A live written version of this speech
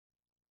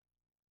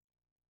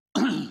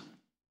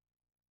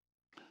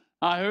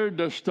I heard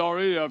the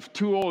story of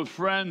two old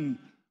friends.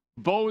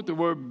 Both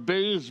were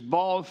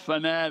baseball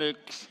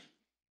fanatics,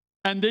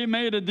 and they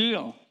made a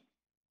deal.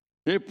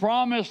 They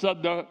promised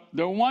that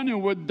the one who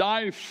would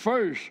die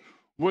first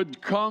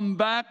would come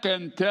back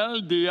and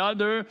tell the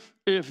other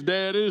if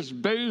there is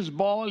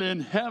baseball in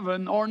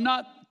heaven or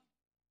not.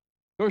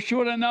 So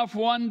sure enough,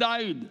 one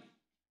died.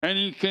 And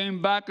he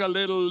came back a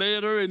little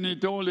later and he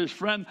told his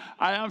friend,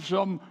 I have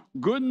some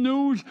good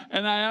news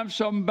and I have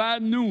some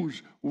bad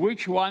news.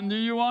 Which one do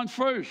you want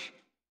first?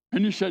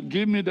 And he said,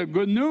 give me the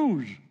good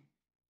news.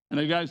 And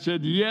the guy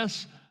said,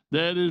 yes,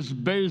 there is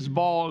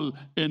baseball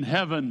in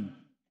heaven.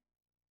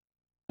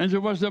 And he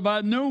said, what's the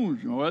bad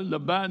news? Well, the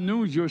bad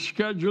news, you're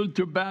scheduled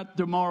to bat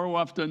tomorrow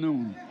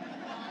afternoon.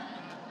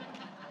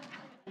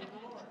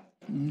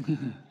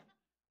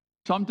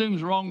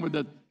 Something's wrong with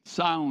the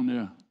sound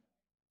here.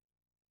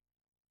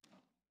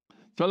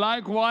 So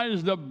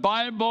likewise, the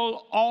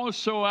Bible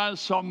also has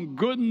some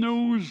good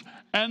news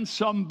and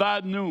some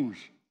bad news.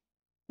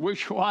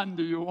 Which one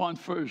do you want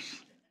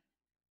first?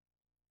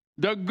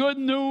 The good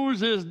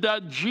news is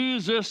that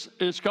Jesus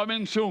is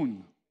coming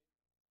soon.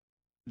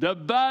 The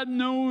bad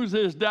news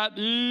is that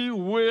he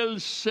will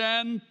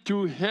send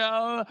to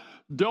hell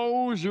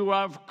those who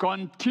have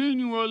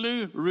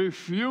continually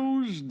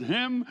refused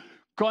him,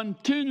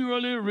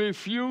 continually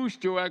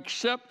refused to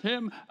accept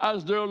him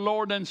as their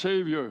Lord and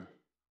Savior.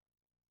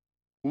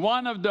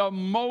 One of the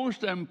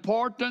most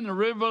important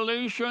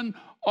revelations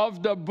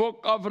of the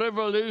book of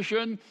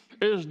Revelation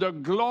is the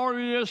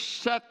glorious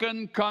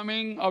second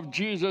coming of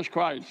Jesus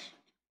Christ.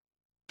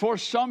 For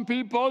some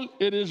people,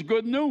 it is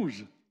good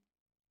news.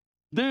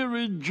 They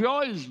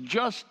rejoice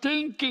just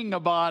thinking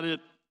about it.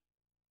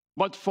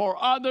 But for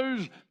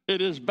others,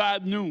 it is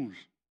bad news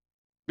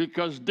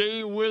because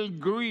they will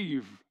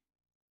grieve.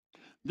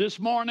 This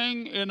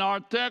morning in our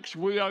text,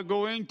 we are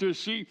going to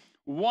see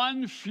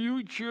one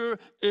future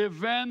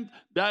event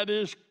that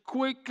is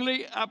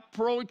quickly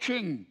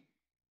approaching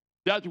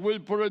that will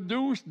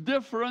produce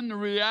different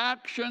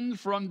reactions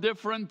from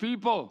different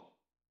people.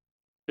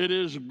 It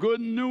is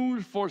good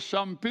news for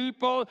some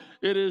people.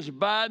 It is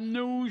bad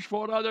news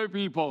for other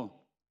people.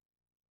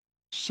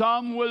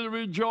 Some will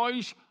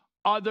rejoice,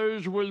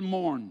 others will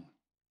mourn.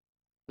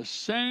 The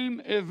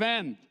same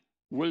event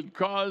will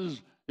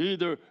cause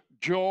either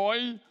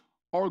joy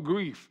or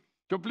grief.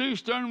 So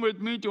please turn with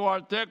me to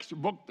our text,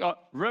 book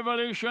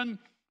Revelation,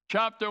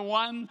 chapter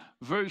 1,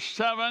 verse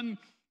 7,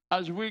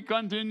 as we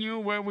continue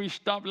where we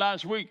stopped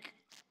last week.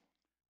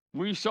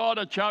 We saw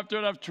the chapter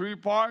of three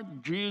parts: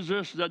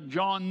 Jesus that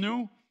John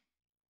knew,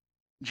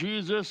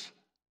 Jesus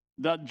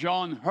that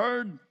John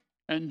heard,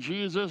 and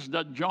Jesus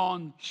that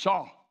John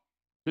saw.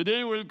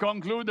 Today we'll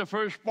conclude the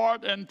first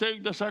part and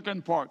take the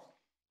second part.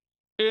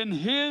 In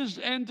his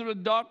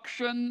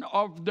introduction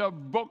of the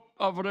book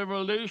of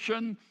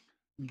Revelation,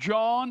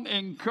 John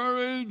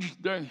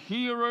encouraged the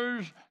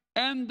hearers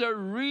and the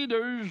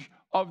readers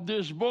of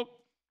this book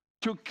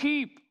to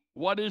keep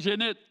what is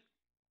in it,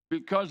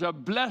 because a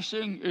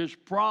blessing is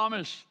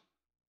promised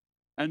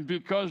and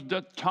because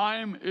the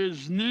time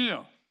is near.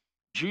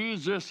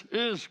 Jesus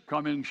is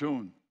coming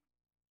soon.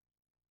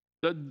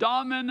 The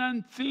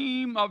dominant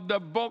theme of the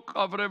book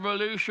of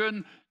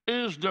Revelation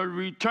is the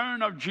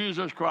return of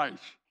Jesus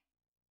Christ.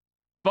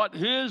 But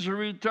his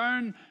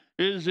return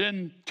is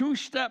in two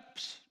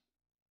steps.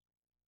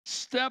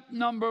 Step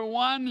number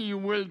one, he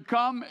will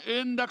come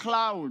in the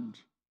clouds.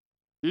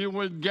 He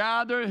will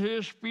gather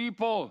his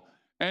people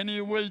and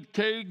he will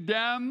take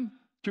them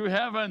to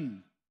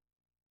heaven.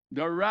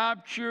 The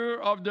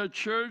rapture of the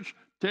church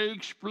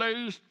takes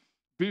place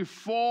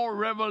before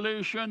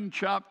Revelation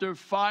chapter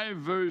 5,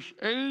 verse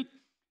 8,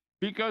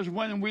 because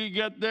when we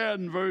get there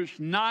in verse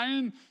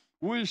 9,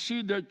 we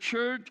see the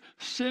church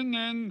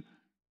singing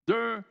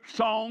their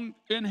song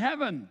in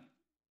heaven.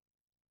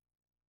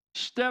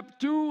 Step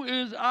two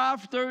is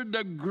after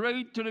the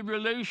Great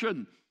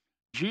Tribulation.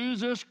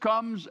 Jesus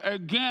comes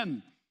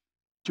again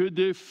to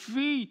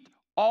defeat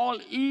all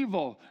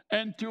evil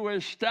and to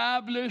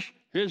establish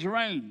his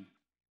reign.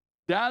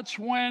 That's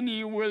when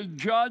he will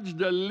judge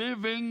the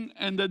living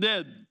and the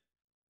dead.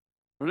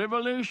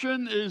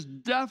 Revelation is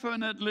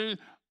definitely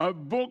a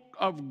book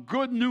of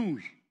good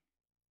news,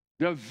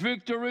 the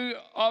victory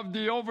of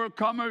the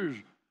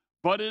overcomers,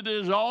 but it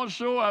is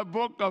also a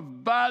book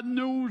of bad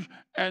news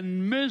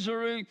and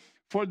misery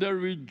for the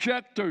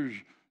rejectors,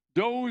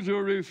 those who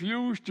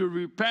refuse to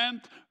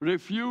repent,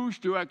 refuse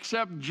to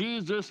accept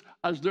Jesus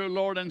as their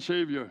Lord and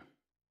Savior.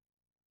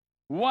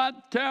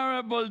 What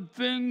terrible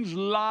things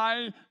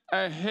lie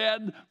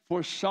ahead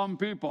for some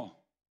people.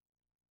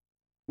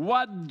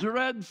 What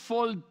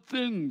dreadful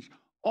things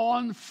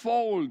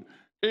unfold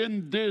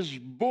in this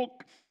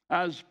book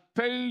as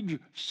page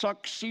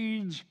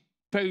succeeds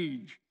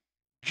page.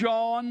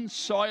 John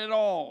saw it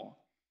all.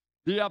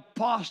 The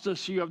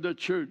apostasy of the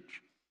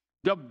church,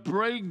 the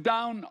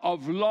breakdown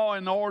of law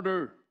and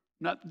order,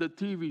 not the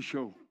TV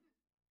show,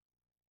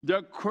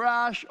 the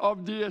crash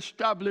of the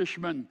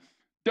establishment,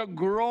 the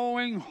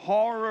growing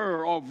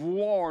horror of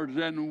wars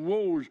and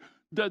woes,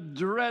 the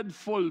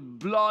dreadful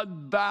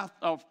bloodbath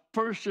of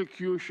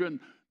persecution,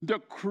 the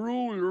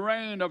cruel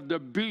reign of the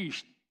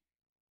beast,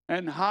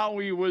 and how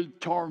he will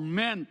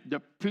torment the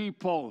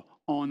people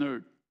on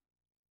earth.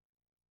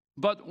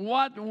 But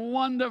what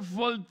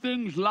wonderful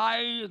things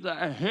lie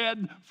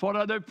ahead for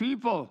other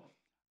people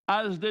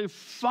as they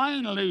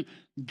finally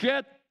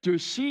get to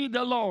see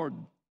the Lord,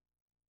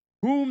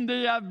 whom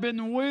they have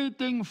been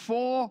waiting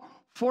for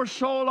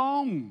so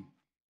long,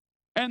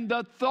 and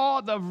the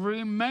thought of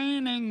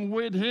remaining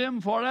with him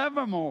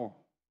forevermore.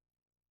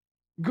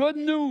 Good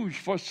news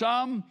for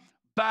some,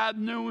 bad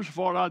news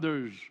for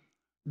others.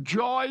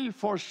 Joy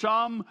for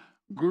some,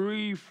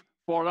 grief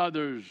for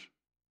others.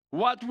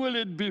 What will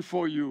it be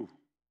for you?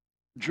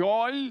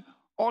 Joy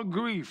or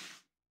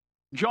grief?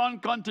 John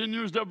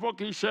continues the book.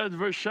 He says,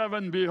 verse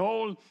 7,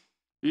 behold,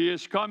 he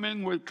is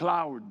coming with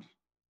clouds,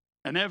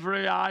 and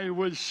every eye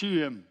will see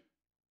him,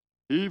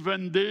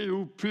 even they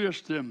who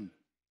pierced him.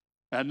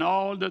 And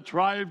all the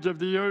tribes of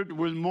the earth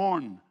will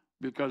mourn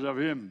because of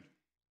him.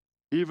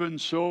 Even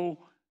so,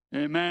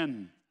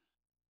 amen.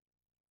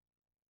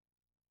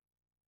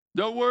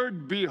 The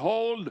word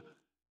behold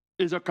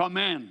is a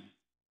command.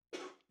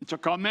 It's a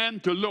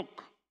command to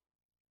look,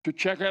 to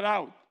check it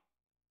out.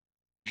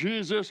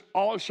 Jesus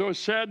also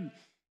said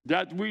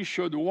that we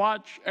should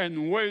watch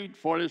and wait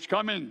for his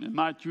coming in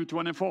Matthew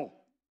 24.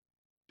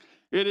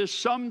 It is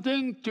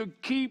something to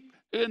keep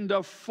in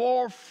the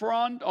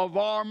forefront of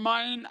our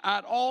mind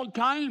at all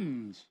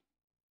times.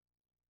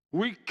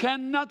 We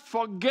cannot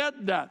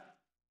forget that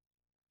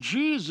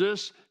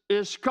Jesus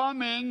is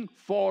coming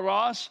for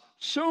us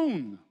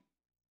soon.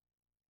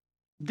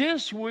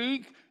 This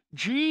week,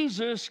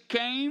 Jesus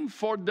came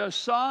for the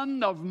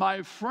son of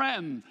my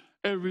friend,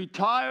 a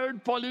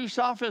retired police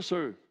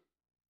officer.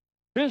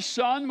 His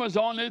son was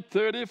only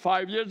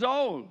 35 years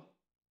old.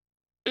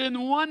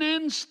 In one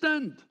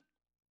instant,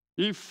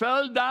 he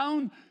fell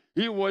down.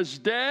 He was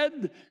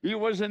dead. He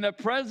was in the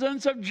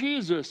presence of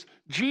Jesus.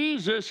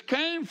 Jesus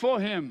came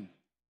for him.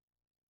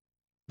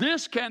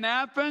 This can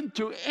happen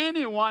to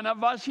any one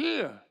of us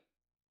here.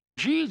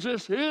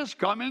 Jesus is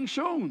coming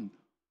soon.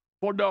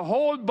 For the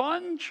whole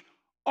bunch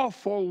or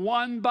for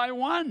one by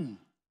one.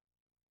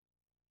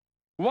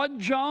 What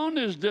John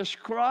is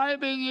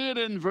describing it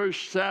in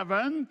verse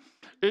 7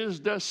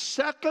 is the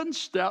second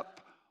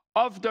step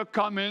of the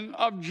coming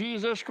of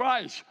Jesus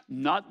Christ,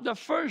 not the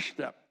first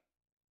step.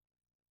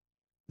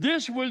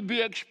 This will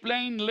be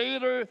explained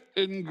later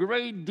in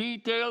great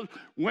detail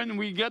when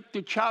we get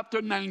to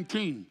chapter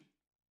 19.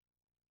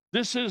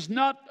 This is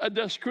not a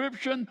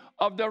description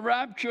of the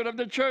rapture of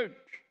the church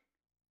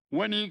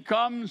when he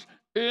comes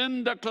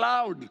in the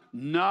cloud,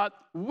 not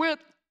with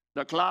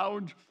the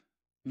cloud,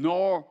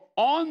 nor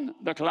on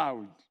the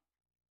cloud.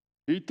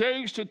 He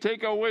takes to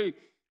take away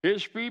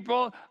his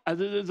people,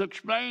 as it is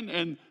explained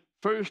in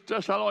 1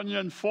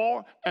 Thessalonians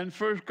 4 and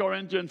 1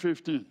 Corinthians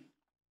 15.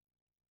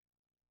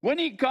 When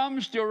he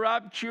comes to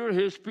rapture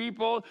his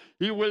people,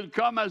 he will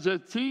come as a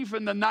thief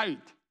in the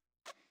night.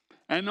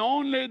 And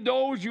only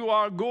those who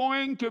are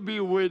going to be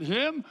with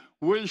him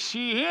will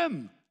see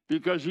him,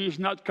 because he's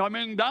not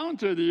coming down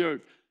to the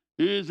earth.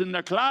 He is in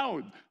the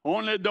cloud.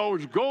 Only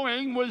those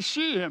going will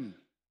see him.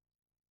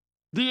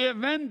 The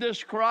event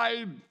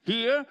described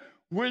here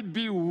will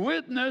be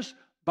witnessed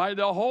by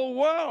the whole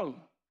world,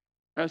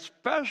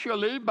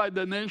 especially by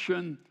the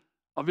nation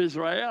of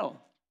Israel.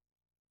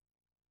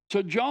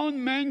 So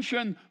John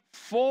mentioned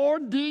 4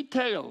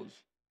 details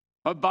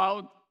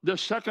about the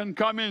second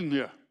coming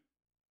here.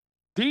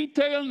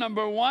 Detail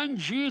number 1,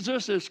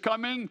 Jesus is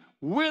coming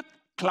with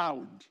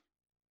clouds.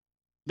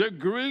 The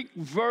Greek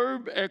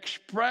verb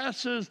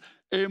expresses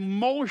a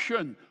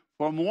motion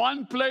from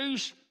one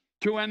place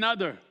to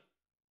another.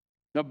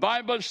 The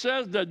Bible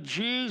says that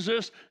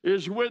Jesus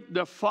is with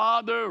the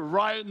Father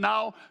right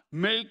now,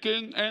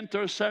 making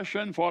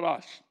intercession for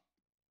us.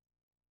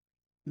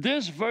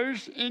 This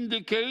verse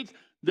indicates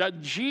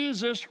that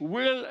Jesus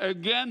will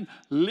again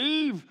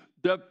leave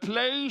the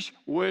place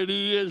where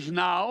he is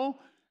now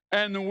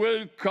and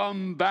will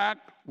come back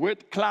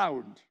with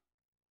clouds.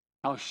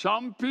 Now,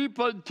 some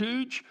people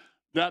teach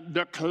that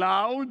the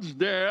clouds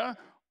there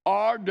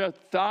are the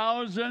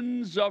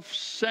thousands of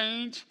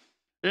saints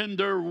in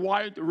their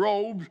white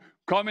robes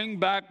coming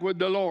back with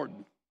the Lord.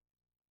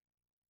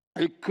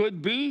 It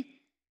could be,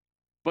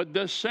 but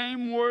the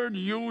same word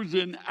used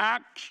in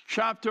Acts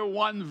chapter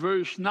 1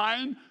 verse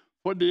 9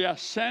 for the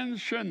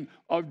ascension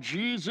of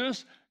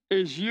Jesus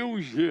is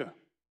used here.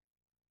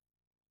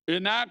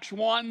 In Acts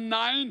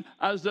 1:9,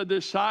 as the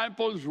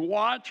disciples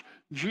watched,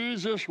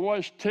 Jesus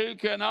was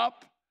taken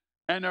up,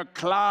 and a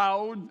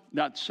cloud,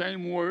 that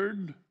same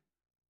word,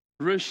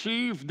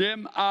 received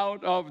them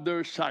out of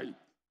their sight.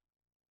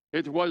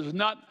 It was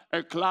not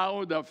a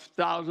cloud of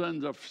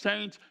thousands of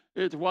saints,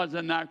 it was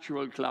an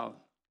actual cloud.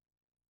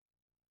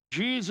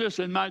 Jesus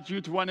in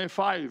Matthew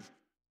 25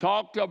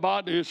 talked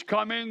about his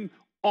coming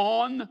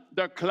on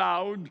the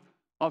cloud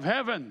of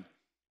heaven.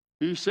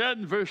 He said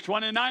in verse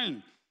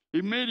 29,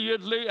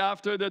 immediately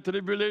after the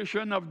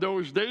tribulation of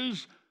those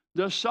days,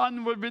 the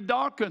sun will be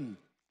darkened,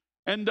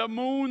 and the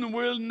moon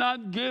will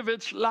not give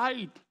its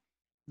light.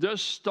 The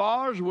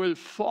stars will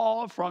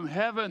fall from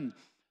heaven,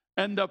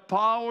 and the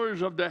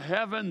powers of the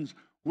heavens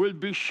will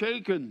be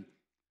shaken.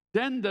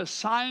 Then the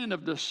sign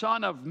of the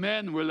Son of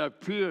Man will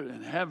appear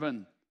in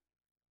heaven,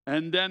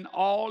 and then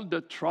all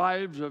the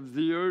tribes of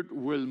the earth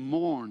will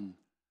mourn,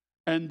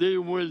 and they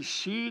will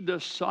see the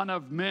Son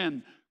of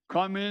Man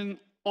coming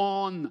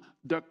on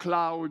the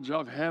clouds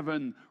of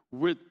heaven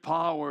with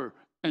power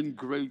and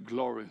great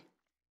glory.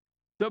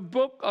 The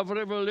book of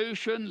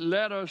Revelation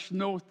let us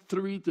know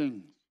three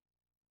things: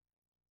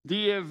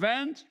 the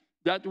event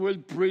that will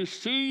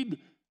precede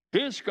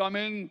his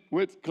coming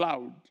with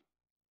clouds.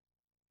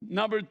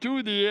 Number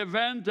two, the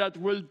event that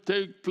will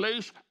take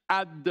place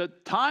at the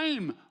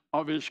time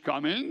of his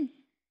coming.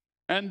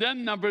 And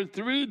then number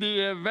three,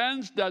 the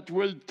events that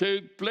will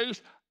take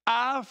place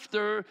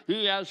after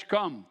he has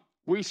come.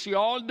 We see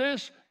all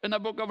this in the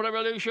book of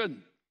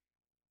Revelation.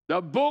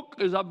 The book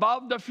is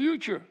about the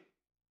future.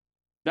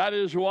 That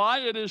is why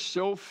it is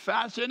so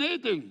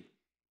fascinating.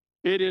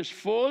 It is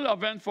full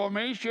of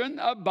information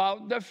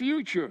about the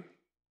future.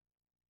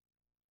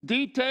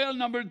 Detail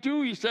number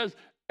two, he says,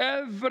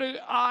 every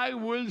eye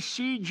will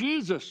see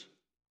Jesus.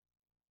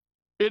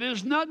 It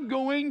is not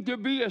going to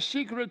be a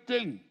secret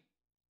thing.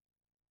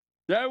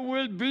 There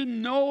will be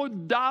no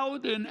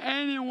doubt in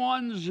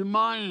anyone's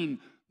mind.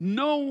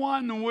 No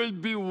one will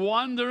be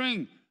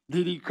wondering,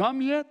 did he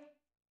come yet?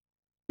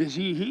 Is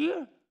he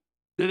here?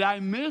 Did I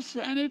miss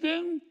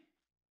anything?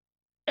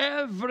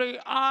 Every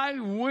eye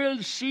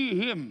will see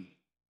him.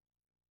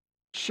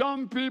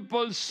 Some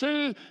people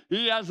say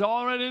he has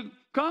already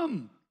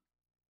come,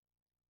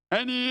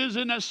 and he is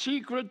in a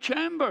secret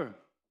chamber.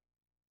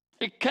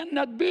 It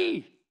cannot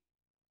be.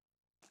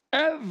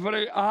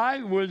 Every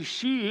eye will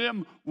see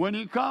him when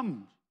he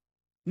comes.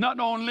 Not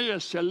only a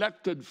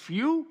selected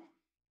few,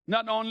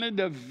 not only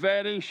the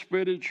very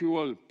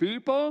spiritual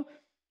people,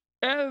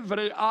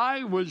 every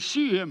eye will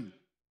see him.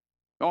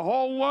 The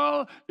whole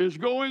world is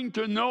going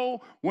to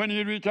know when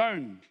he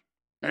returns.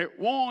 It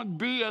won't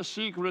be a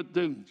secret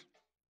thing.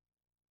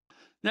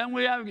 Then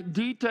we have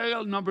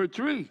detail number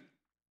three.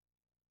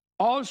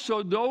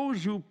 Also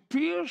those who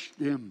pierced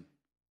him.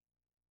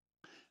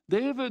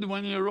 David,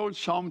 when he wrote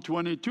Psalm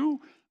 22,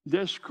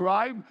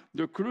 described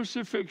the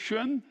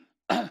crucifixion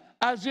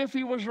as if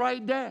he was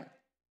right there.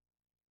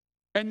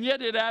 And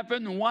yet it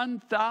happened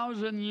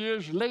 1,000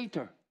 years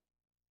later.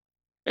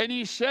 And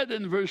he said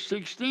in verse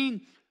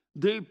 16,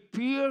 they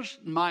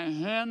pierced my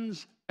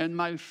hands and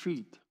my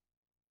feet.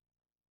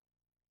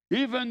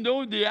 Even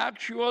though the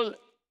actual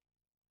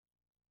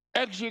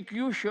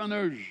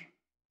executioners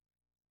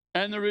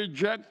and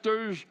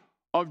rejectors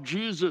of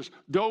Jesus,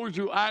 those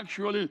who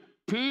actually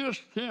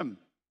pierced him,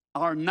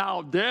 are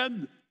now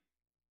dead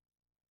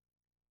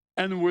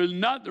and will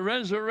not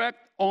resurrect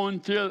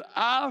until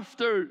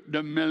after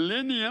the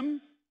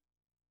millennium,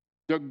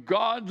 the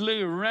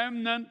godly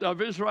remnant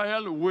of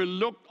Israel will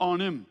look on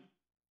him.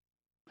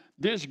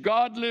 This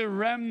godly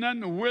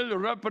remnant will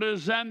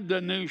represent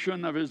the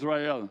nation of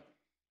Israel.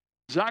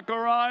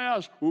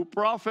 Zacharias, who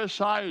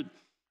prophesied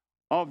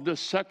of the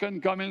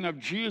second coming of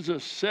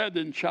Jesus, said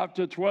in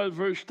chapter 12,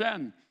 verse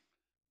 10,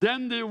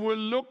 then they will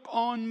look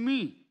on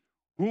me,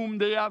 whom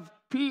they have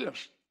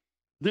pierced.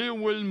 They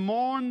will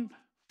mourn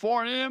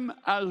for him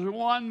as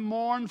one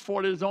mourned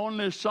for his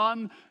only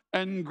son,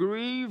 and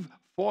grieve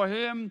for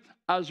him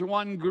as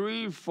one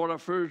grieved for a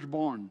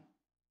firstborn.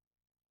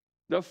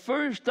 The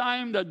first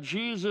time that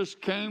Jesus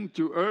came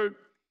to earth,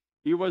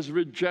 he was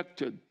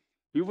rejected.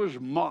 He was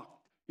mocked.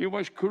 He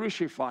was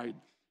crucified.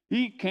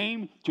 He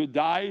came to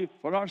die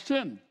for our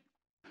sin.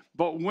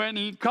 But when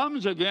he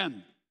comes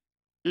again,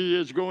 he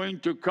is going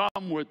to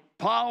come with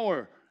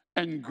power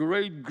and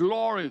great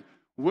glory,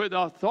 with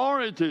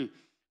authority,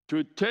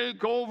 to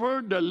take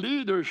over the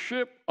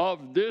leadership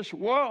of this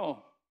world.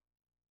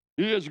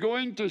 He is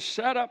going to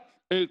set up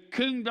a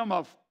kingdom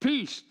of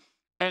peace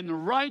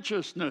and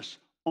righteousness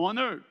on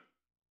earth.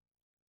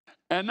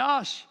 And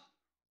us,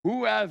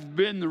 who have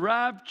been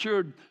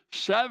raptured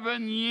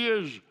 7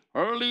 years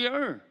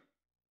earlier,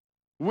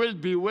 will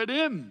be with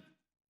him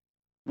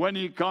when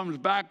he comes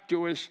back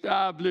to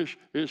establish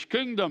his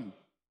kingdom.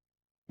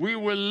 We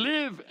will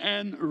live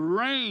and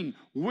reign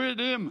with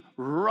him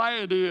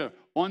right here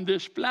on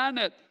this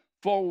planet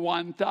for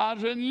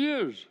 1,000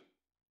 years.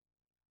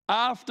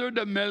 After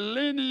the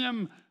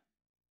millennium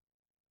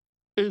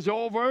is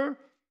over,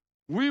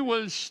 we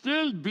will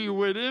still be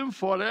with him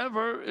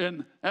forever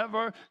and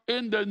ever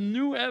in the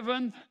new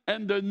heaven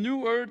and the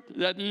new earth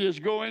that he is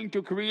going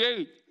to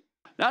create.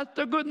 That's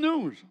the good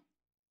news.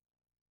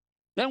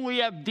 Then we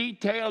have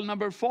detail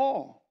number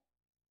 4.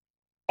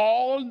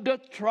 All the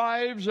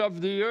tribes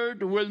of the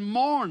earth will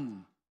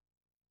mourn.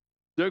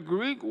 The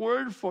Greek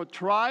word for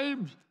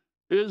tribes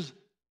is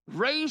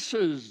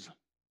races.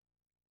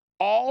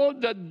 All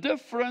the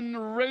different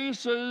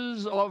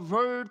races of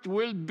earth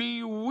will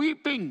be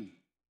weeping.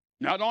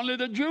 Not only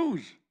the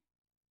Jews.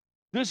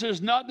 This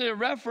is not a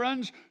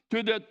reference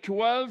to the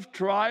 12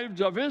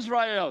 tribes of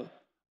Israel,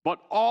 but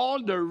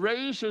all the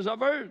races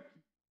of earth.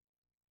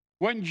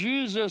 When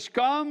Jesus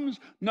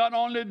comes, not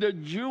only the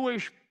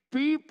Jewish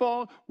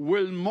people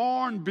will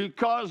mourn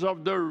because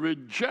of the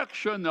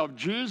rejection of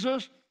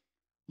Jesus,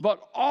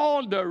 but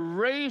all the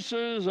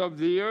races of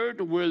the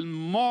earth will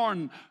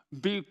mourn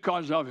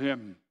because of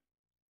him.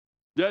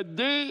 The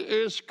day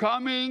is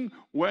coming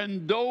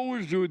when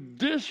those who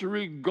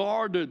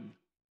disregarded,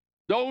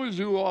 those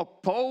who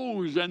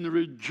opposed and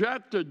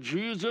rejected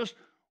Jesus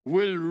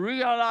will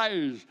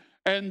realize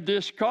and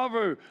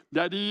discover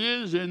that he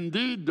is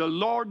indeed the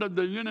Lord of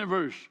the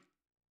universe.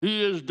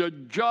 He is the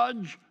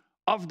judge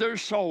of their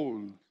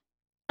souls,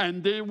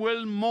 and they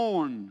will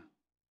mourn.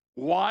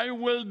 Why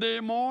will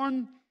they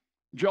mourn?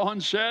 John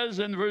says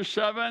in verse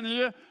 7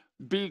 here,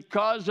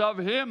 because of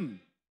him.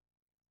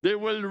 They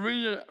will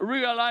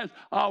realize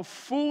how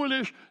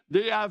foolish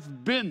they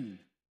have been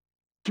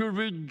to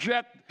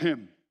reject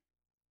him.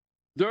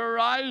 Their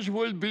eyes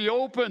will be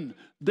open.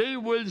 They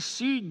will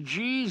see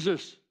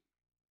Jesus.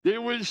 They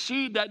will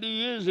see that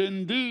he is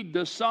indeed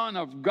the Son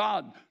of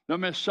God, the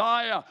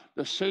Messiah,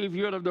 the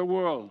Savior of the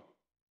world.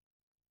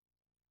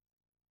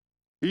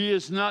 He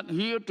is not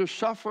here to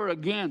suffer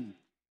again.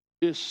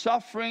 His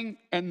suffering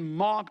and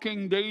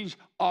mocking days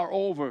are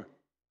over.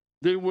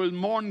 They will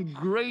mourn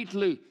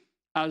greatly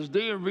as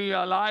they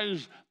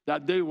realize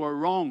that they were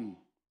wrong.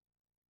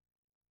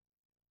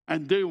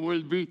 And they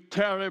will be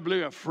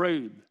terribly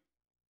afraid.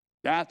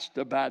 That's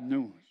the bad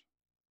news.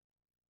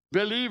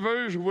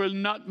 Believers will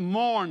not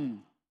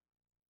mourn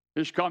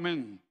his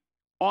coming.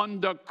 On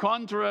the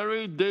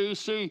contrary, they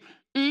say,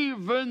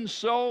 even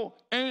so,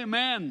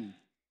 amen.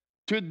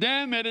 To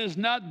them, it is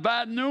not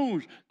bad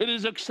news. It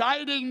is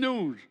exciting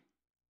news.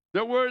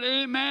 The word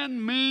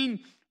amen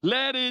means,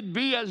 let it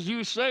be as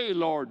you say,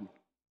 Lord.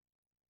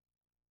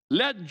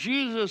 Let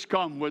Jesus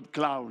come with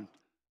clouds.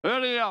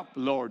 Hurry up,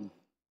 Lord.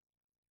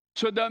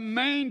 So the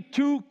main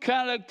two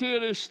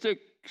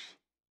characteristics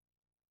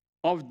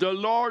of the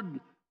Lord's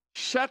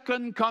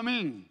second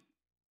coming.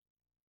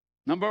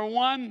 Number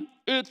one,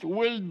 it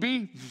will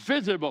be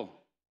visible.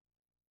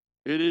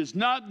 It is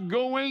not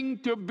going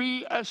to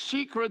be a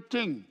secret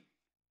thing.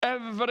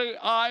 Every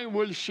eye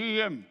will see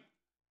him.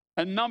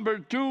 And number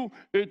two,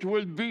 it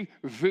will be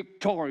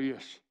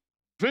victorious.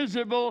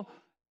 Visible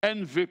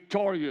and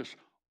victorious.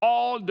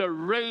 All the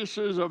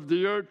races of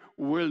the earth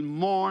will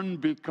mourn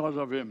because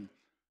of him.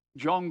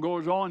 John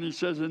goes on, he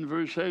says in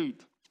verse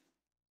 8,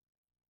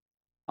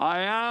 I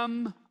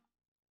am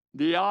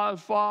the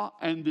Alpha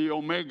and the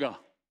Omega,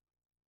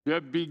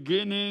 the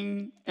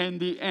beginning and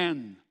the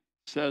end,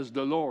 says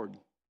the Lord,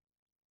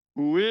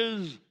 who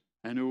is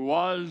and who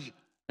was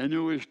and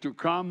who is to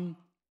come,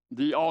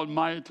 the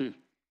Almighty.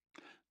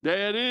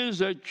 There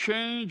is a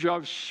change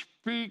of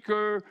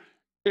speaker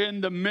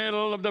in the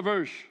middle of the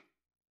verse.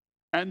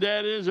 And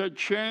there is a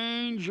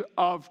change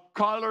of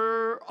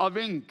color of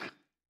ink.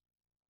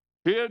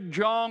 Here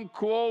John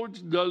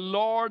quotes the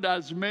Lord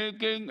as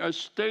making a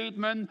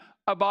statement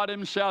about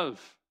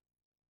himself.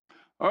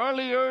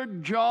 Earlier,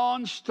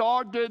 John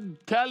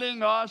started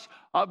telling us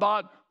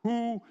about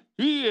who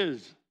he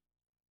is.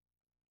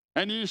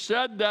 And he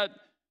said that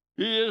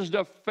he is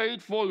the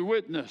faithful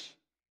witness.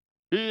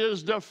 He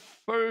is the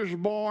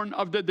firstborn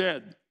of the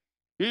dead.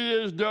 He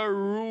is the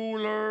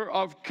ruler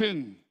of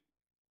kings.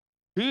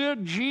 Here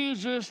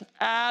Jesus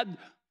adds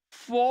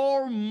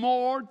 4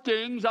 more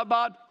things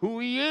about who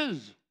he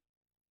is.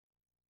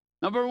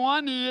 Number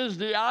one, he is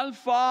the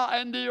Alpha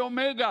and the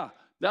Omega.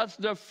 That's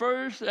the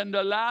first and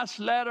the last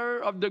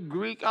letter of the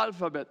Greek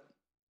alphabet.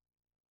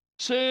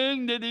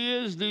 Saying that he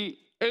is the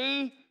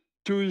A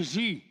to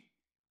Z.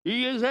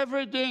 He is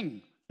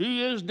everything.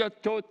 He is the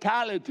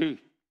totality.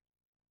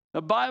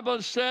 The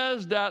Bible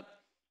says that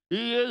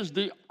he is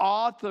the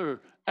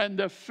author and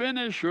the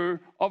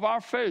finisher of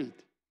our faith.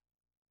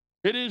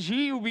 It is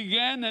he who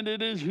began and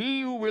it is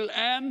he who will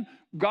end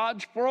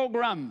God's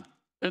program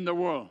in the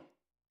world.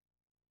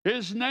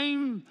 His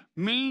name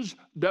means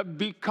the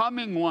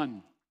becoming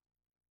one.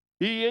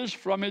 He is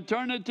from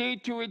eternity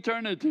to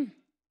eternity.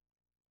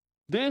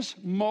 This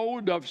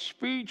mode of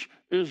speech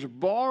is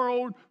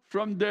borrowed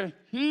from the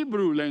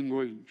Hebrew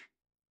language.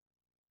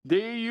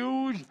 They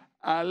use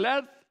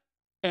Aleph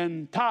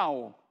and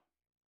Tau,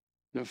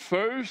 the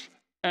first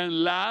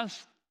and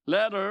last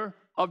letter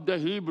of the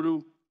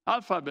Hebrew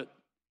alphabet,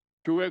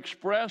 to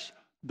express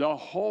the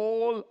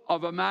whole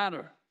of a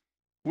matter.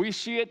 We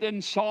see it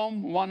in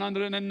Psalm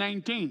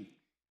 119.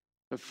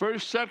 The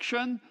first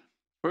section,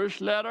 first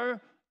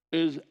letter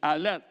is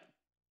Aleph.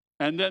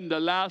 And then the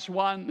last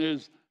one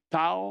is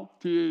Tau,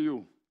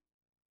 T-A-U.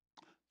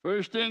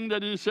 First thing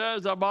that he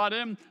says about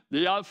him,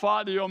 the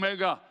Alpha, the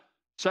Omega.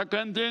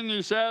 Second thing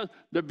he says,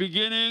 the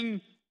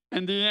beginning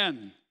and the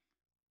end.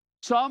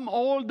 Some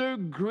older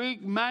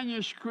Greek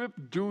manuscripts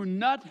do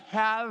not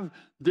have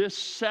this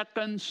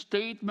second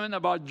statement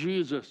about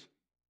Jesus.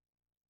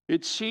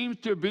 It seems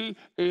to be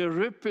a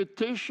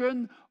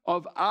repetition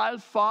of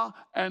Alpha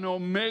and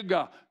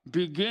Omega,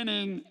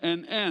 beginning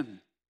and end.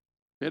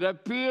 It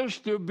appears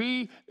to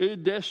be a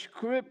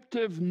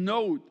descriptive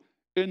note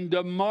in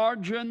the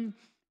margin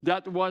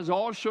that was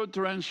also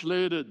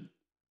translated.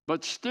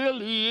 but still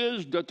he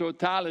is the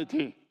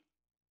totality.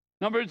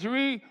 Number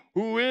three,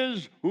 who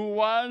is, who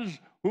was,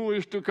 who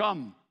is to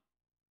come.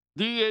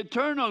 The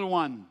eternal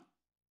one.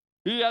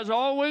 He has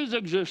always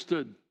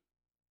existed.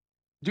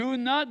 Do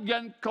not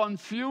get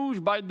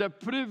confused by the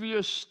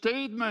previous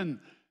statement.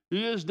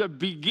 He is the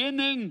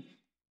beginning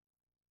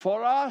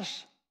for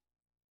us,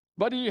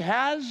 but he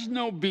has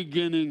no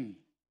beginning.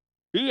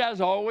 He has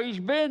always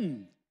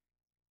been.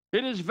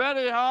 It is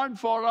very hard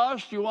for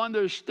us to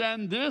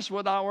understand this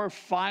with our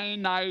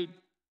finite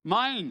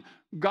mind.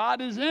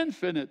 God is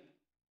infinite.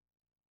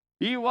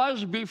 He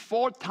was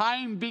before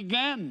time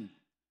began.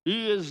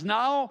 He is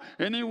now,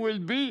 and he will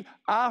be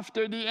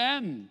after the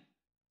end.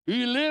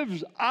 He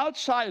lives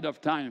outside of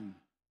time.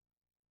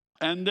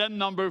 And then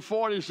number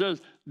four, he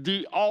says,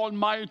 the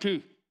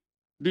Almighty,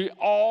 the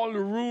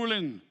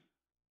all-ruling,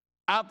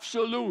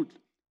 absolute,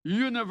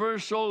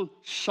 universal,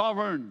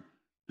 sovereign,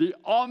 the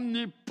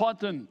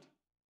omnipotent.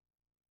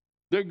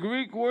 The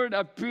Greek word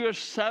appears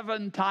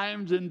 7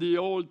 times in the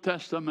Old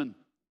Testament.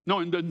 No,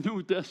 in the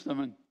New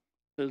Testament.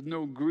 There's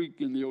no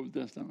Greek in the Old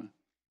Testament.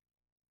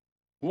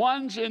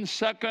 Once in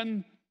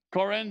 2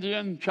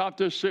 Corinthians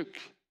chapter 6.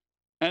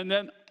 And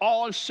then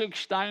all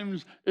 6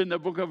 times in the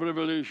book of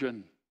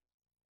Revelation.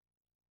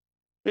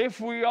 If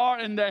we are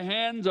in the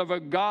hands of a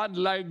God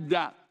like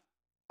that,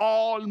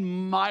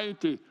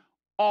 almighty,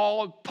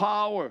 all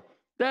power,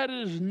 there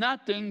is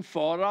nothing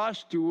for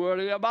us to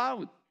worry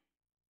about.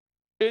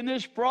 In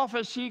his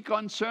prophecy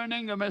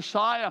concerning the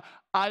Messiah,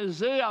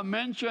 Isaiah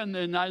mentioned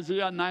in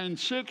Isaiah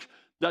 9:6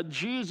 that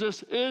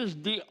Jesus is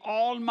the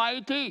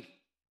Almighty.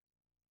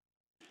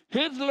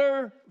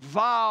 Hitler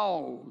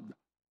vowed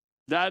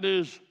that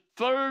his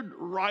Third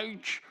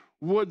Reich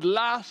would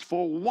last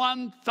for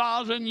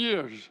 1,000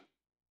 years.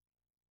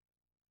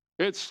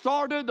 It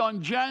started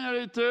on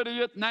January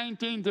 30th,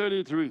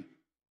 1933,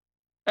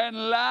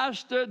 and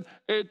lasted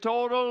a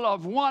total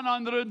of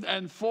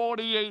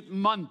 148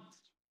 months.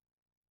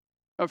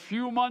 A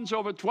few months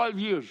over 12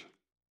 years.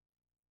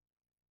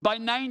 By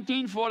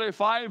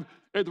 1945,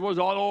 it was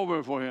all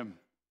over for him.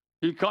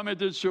 He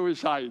committed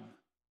suicide.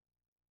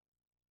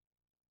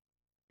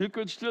 He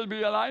could still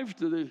be alive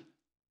today.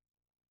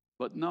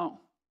 But no.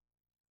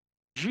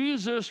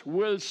 Jesus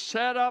will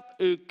set up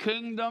a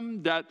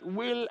kingdom that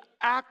will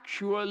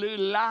actually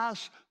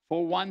last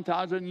for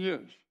 1,000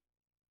 years.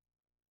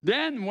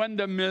 Then when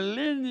the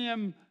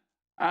millennium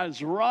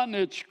has run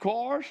its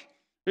course,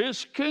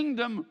 his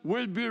kingdom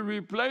will be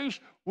replaced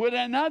with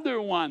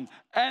another one,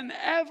 an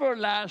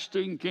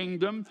everlasting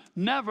kingdom,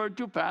 never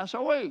to pass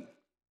away.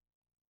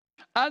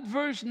 At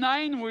verse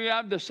 9, we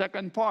have the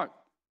second part.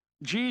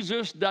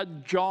 Jesus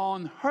that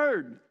John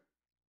heard.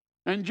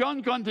 And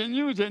John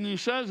continues and he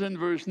says in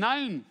verse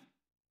 9,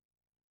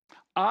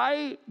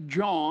 I,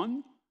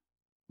 John,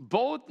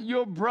 both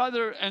your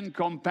brother and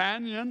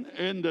companion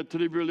in the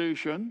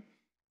tribulation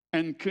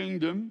and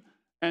kingdom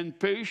and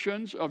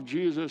patience of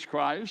Jesus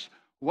Christ,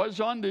 was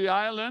on the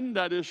island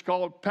that is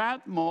called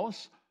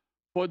Patmos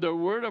for the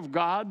word of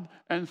God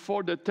and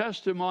for the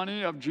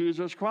testimony of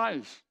Jesus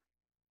Christ.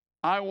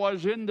 I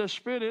was in the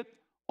Spirit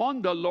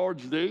on the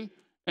Lord's day,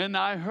 and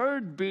I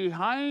heard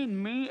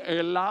behind me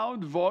a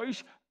loud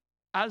voice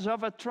as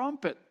of a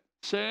trumpet,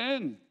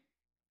 saying,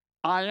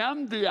 I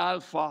am the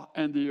Alpha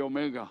and the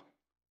Omega,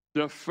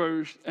 the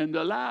first and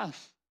the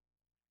last.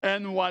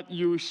 And what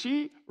you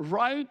see,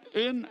 write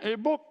in a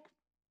book,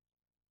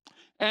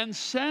 and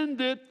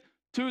send it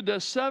to the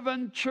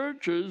 7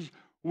 churches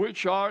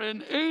which are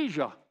in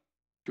Asia,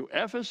 to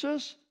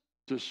Ephesus,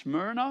 to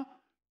Smyrna,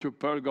 to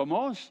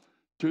Pergamos,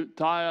 to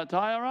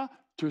Thyatira,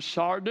 to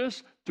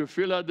Sardis, to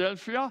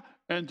Philadelphia,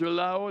 and to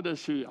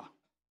Laodicea.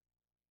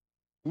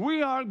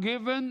 We are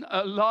given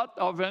a lot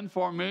of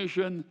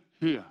information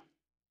here.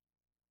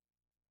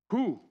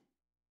 Who,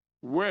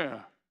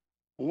 where,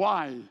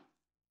 why,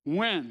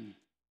 when,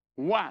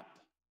 what?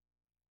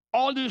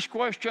 All these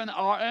questions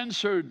are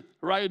answered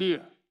right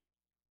here.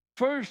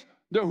 First,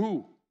 the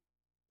who.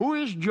 Who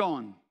is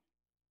John?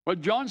 Well,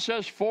 John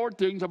says 4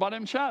 things about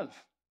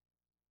himself.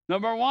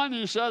 Number 1,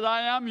 he says,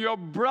 I am your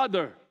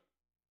brother.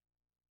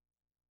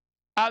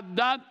 At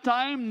that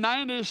time,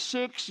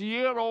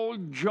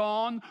 96-year-old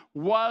John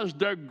was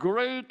the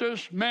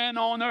greatest man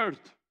on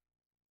earth.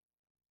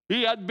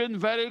 He had been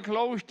very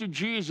close to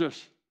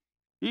Jesus.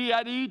 He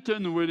had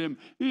eaten with him.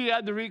 He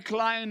had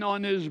reclined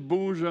on his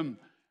bosom.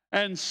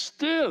 And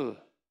still,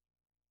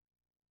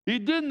 he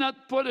did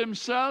not put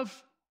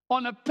himself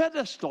on a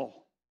pedestal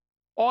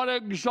or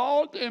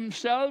exalt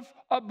himself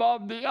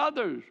above the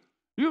others.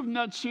 You've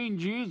not seen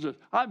Jesus.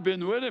 I've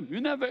been with him.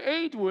 You never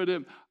ate with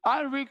him.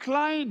 I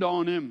reclined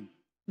on him.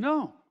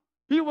 No,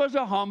 he was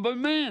a humble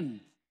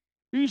man.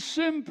 He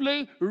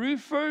simply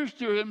refers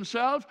to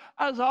himself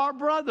as our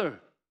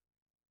brother.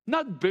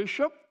 Not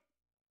bishop,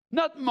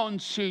 not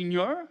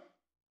monsignor.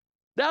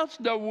 That's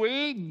the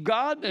way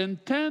God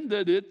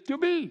intended it to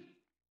be.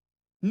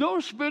 No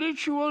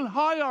spiritual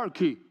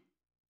hierarchy.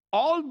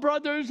 All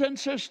brothers and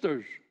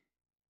sisters.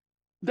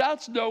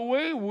 That's the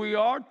way we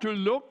are to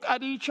look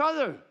at each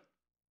other.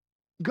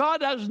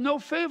 God has no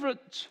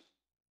favorites.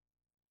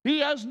 He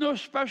has no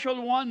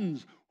special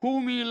ones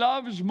whom he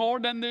loves more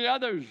than the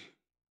others.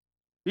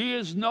 He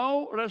is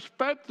no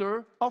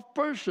respecter of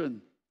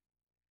person.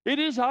 It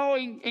is how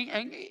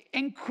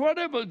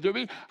incredible to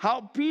me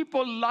how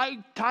people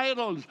like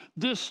titles,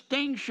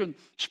 distinction,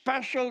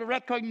 special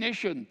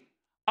recognition.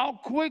 How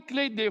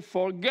quickly they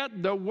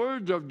forget the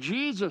words of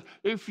Jesus.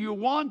 If you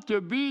want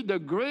to be the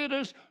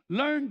greatest,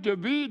 learn to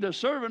be the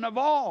servant of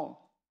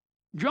all.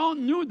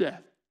 John knew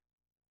that.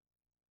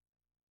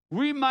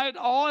 We might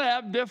all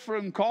have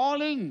different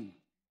calling,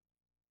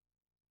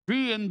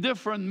 be in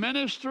different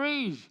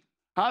ministries,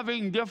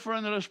 having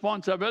different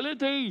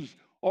responsibilities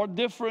or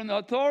different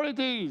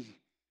authorities.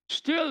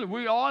 Still,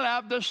 we all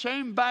have the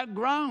same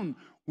background.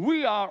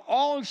 We are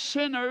all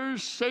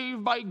sinners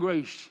saved by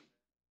grace.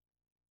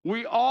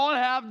 We all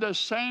have the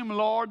same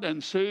Lord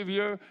and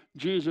Savior,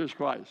 Jesus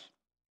Christ.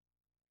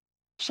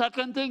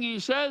 Second thing he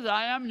says,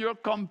 I am your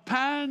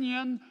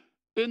companion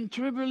in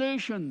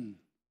tribulation.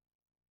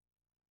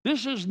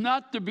 This is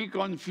not to be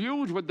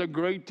confused with the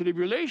great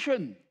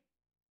tribulation.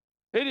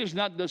 It is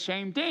not the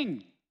same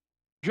thing.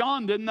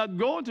 John did not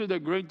go through the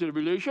great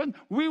tribulation.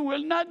 We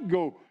will not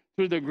go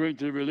through the great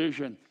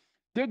tribulation.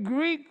 The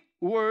Greek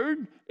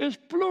word is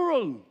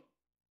plural.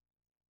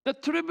 The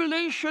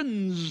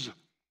tribulations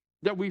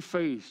that we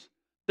face,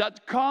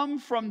 that come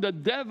from the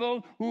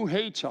devil who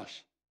hates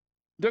us.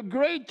 The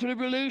great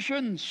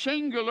tribulation,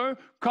 singular,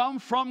 come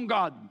from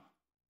God.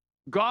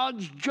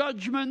 God's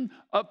judgment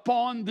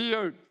upon the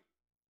earth.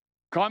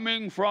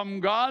 Coming from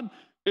God,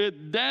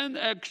 it then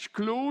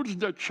excludes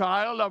the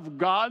child of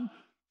God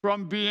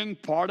from being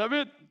part of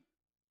it.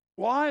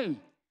 Why?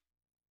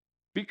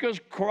 Because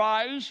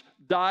Christ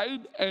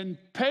died and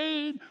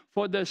paid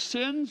for the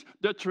sins,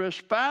 the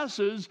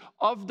trespasses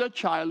of the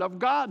child of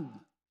God.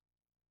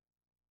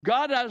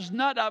 God has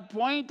not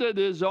appointed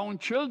his own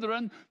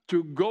children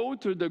to go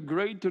through the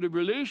great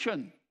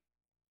tribulation.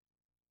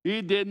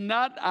 He did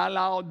not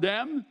allow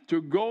them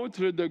to go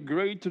through the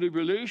great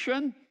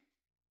tribulation.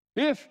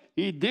 If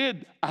he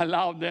did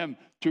allow them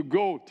to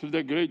go through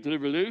the great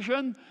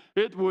tribulation,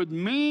 it would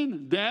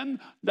mean then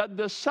that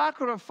the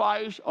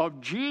sacrifice of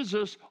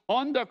Jesus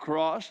on the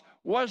cross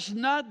was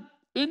not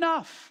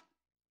enough.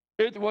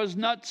 It was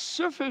not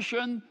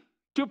sufficient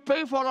to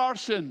pay for our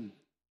sin.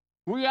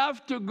 We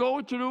have to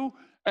go through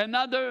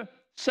another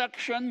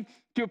section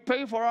to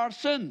pay for our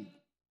sin.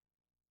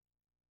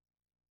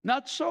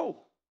 Not so.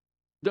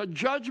 The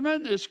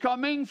judgment is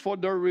coming for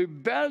the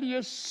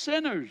rebellious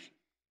sinners.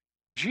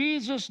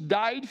 Jesus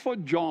died for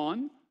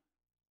John,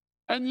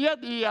 and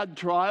yet he had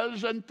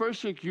trials and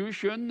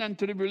persecution and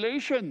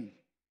tribulation.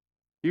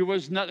 He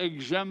was not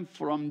exempt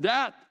from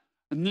that,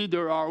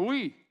 neither are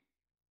we.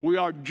 We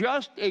are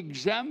just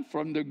exempt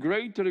from the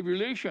great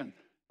tribulation.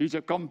 He's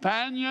a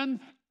companion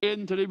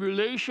in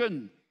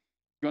tribulation.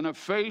 Going to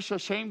face the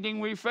same thing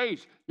we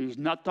face. He's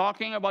not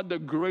talking about the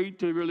great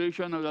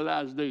tribulation of the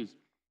last days.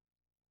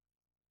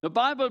 The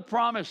Bible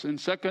promised in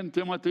 2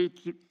 Timothy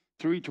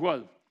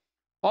 3:12,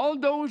 all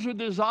those who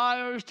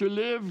desire to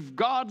live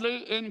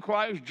godly in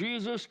Christ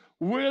Jesus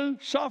will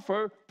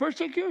suffer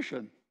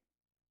persecution.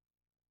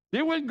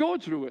 They will go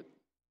through it,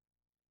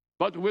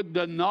 but with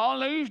the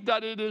knowledge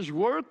that it is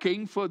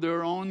working for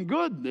their own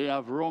good. They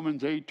have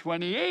Romans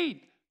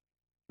 8:28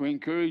 to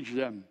encourage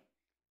them.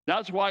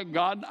 That's why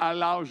God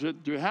allows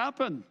it to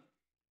happen.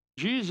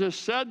 Jesus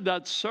said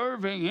that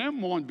serving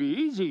him won't be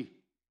easy.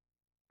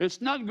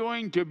 It's not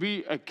going to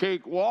be a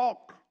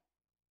cakewalk.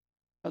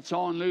 That's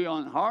only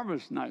on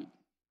harvest night.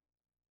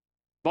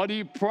 But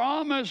he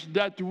promised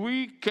that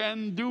we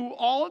can do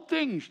all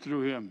things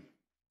through him.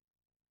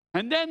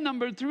 And then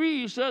number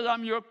 3, he says,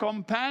 I'm your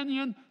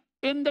companion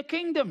in the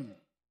kingdom.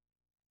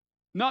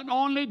 Not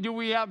only do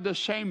we have the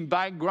same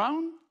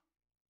background,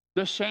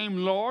 the same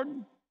Lord,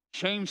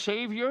 same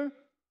Savior,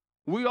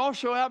 we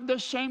also have the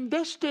same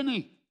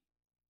destiny.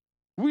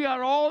 We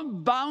are all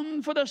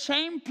bound for the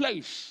same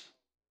place.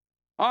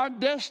 Our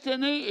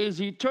destiny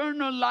is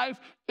eternal life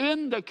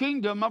in the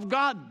kingdom of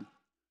God.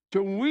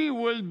 So we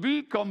will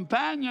be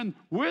companion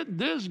with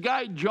this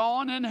guy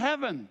John in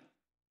heaven.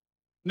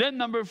 Then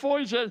number 4,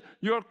 he says,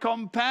 your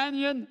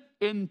companion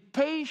in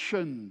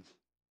patience.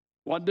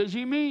 What does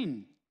he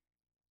mean?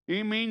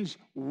 He means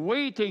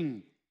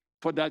waiting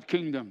for that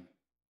kingdom.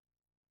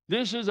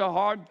 This is a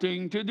hard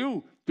thing to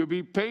do, to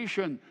be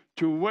patient,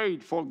 to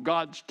wait for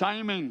God's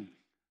timing.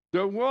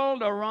 The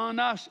world around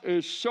us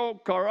is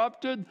so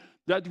corrupted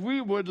that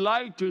we would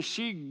like to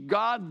see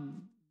God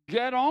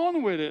get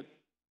on with it.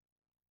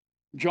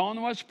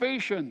 John was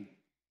patient.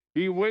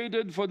 He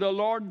waited for the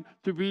Lord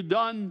to be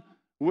done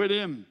with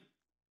him.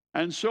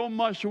 And so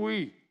must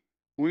we.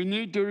 We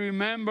need to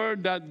remember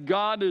that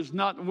God is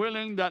not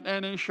willing that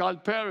any shall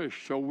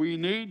perish. So we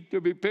need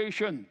to be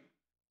patient.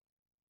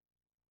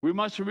 We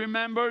must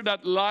remember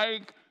that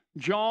like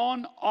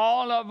John,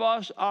 all of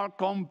us are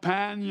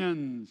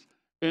companions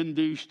in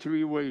these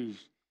 3 ways.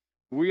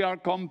 We are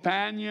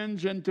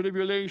companions in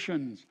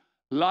tribulations.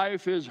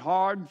 Life is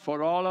hard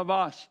for all of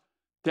us.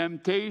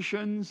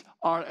 Temptations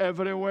are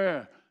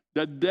everywhere.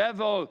 The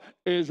devil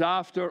is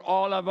after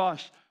all of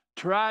us.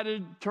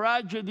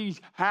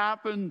 Tragedies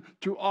happen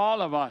to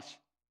all of us.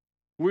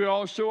 We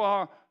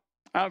also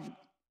have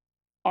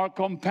our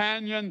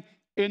companion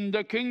in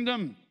the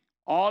kingdom.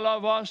 All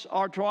of us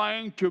are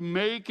trying to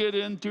make it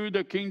into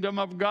the kingdom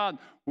of God.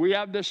 We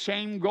have the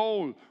same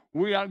goal.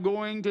 We are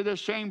going to the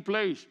same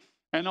place.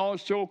 And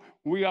also,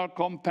 we are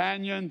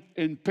companion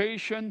in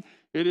patience.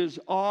 It is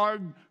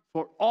hard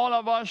for all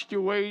of us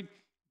to wait,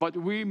 but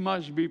we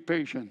must be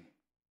patient.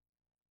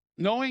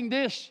 Knowing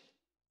this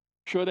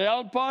should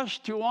help us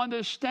to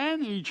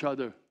understand each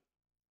other,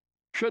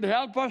 should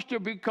help us to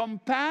be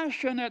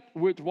compassionate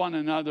with one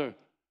another,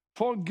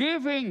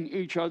 forgiving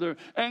each other,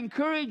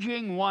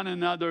 encouraging one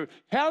another,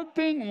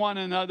 helping one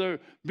another,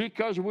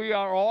 because we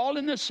are all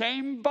in the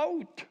same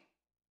boat.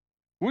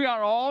 We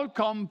are all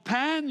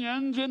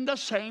companions in the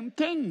same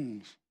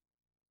things.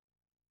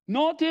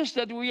 Notice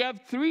that we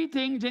have three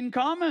things in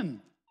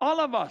common, all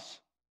of us.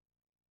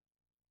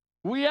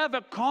 We have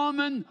a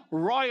common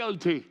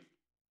royalty.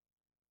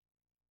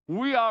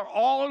 We are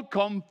all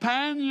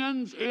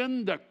companions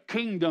in the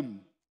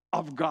kingdom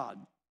of God.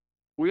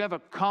 We have a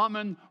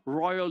common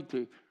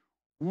royalty.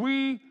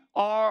 We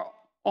are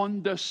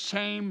on the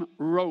same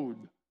road.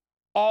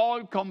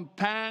 All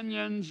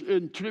companions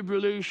in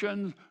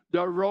tribulations,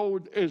 the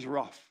road is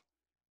rough.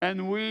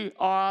 And we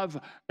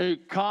have a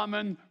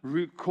common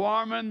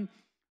requirement.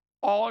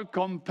 All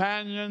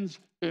companions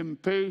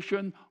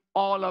impatient,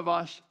 all of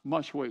us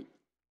must wait.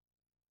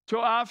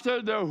 So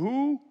after the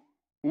who,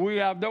 we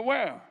have the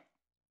where.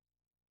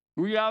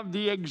 We have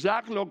the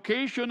exact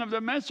location of the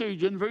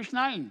message in verse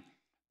 9.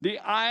 The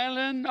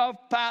island of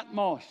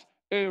Patmos,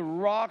 a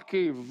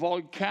rocky,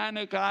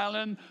 volcanic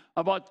island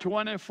about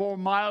 24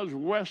 miles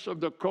west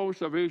of the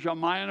coast of Asia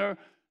Minor,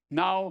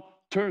 now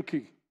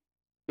Turkey,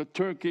 the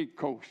Turkey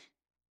coast.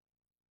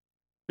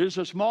 It's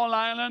a small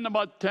island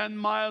about 10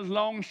 miles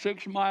long,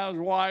 6 miles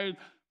wide,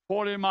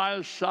 40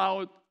 miles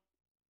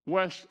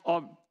southwest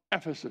of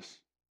Ephesus.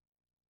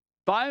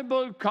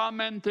 Bible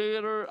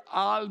commentator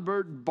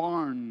Albert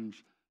Barnes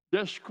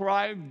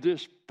described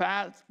this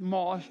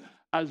Patmos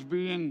as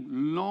being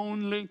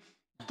lonely,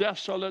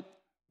 desolate,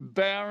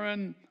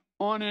 barren,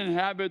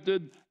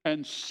 uninhabited,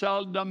 and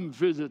seldom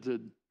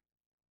visited.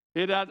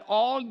 It had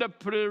all the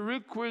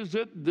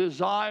prerequisite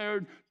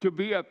desired to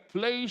be a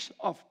place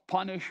of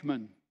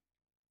punishment.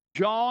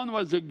 John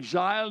was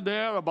exiled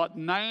there about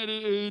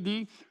 90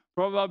 AD,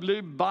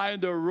 probably by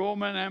the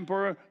Roman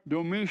Emperor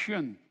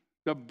Domitian,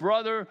 the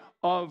brother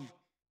of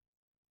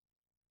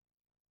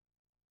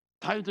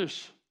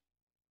Titus,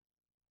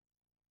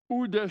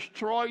 who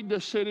destroyed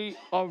the city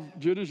of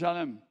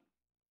Jerusalem.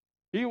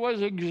 He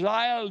was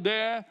exiled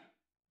there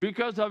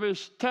because of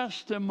his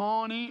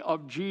testimony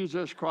of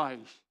Jesus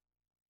Christ.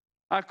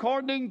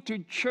 According to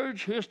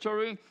church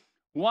history,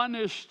 one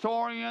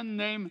historian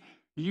named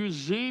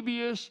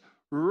Eusebius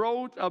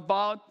wrote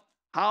about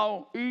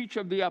how each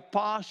of the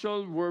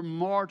apostles were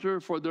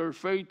martyred for their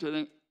faith.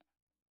 An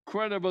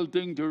incredible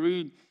thing to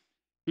read.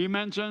 He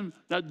mentioned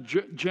that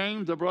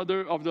James, the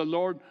brother of the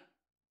Lord,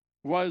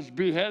 was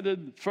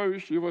beheaded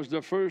first. He was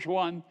the first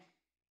one.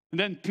 And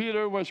then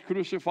Peter was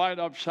crucified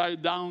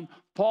upside down.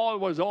 Paul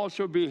was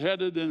also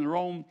beheaded in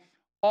Rome.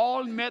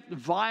 All met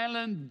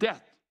violent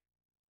death,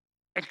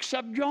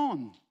 except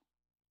John.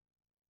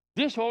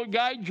 This whole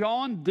guy,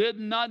 John, did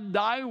not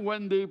die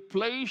when they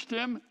placed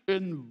him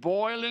in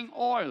boiling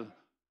oil.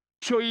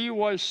 So he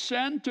was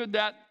sent to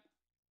that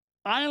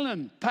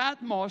island,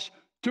 Patmos,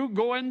 to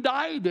go and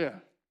die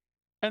there.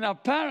 And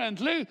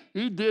apparently,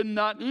 he did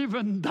not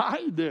even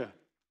die there.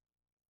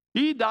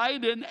 He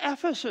died in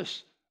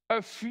Ephesus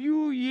a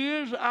few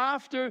years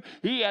after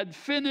he had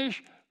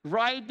finished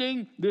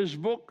writing this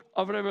book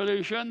of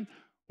Revelation.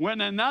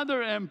 When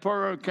another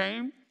emperor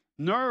came,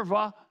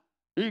 Nerva,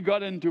 he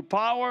got into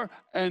power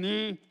and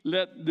he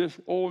let this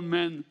old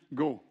man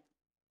go.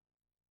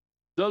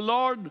 The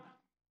Lord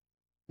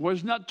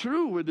was not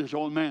true with this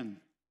old man.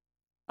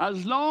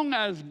 As long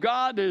as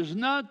God is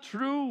not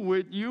true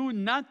with you,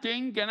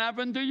 nothing can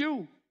happen to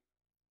you.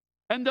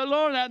 And the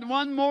Lord had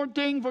one more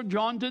thing for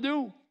John to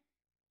do.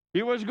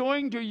 He was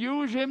going to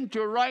use him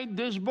to write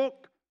this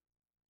book.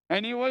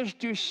 And he was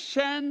to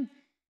send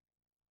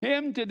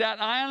him to that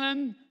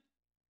island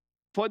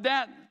for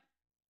that.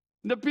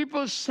 The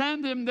people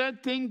sent him there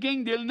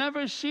thinking they'll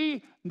never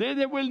see,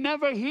 they will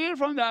never hear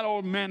from that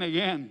old man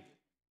again.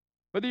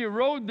 But he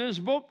wrote this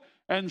book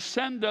and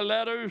sent the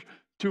letters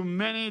to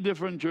many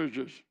different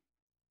churches.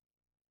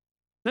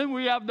 Then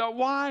we have the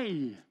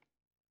why.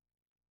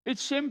 It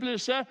simply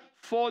said,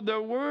 for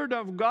the word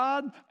of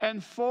God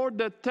and for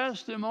the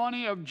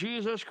testimony of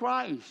Jesus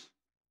Christ.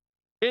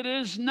 It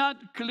is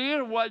not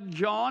clear what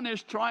John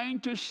is trying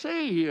to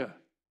say here.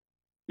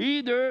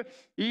 Either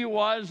he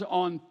was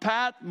on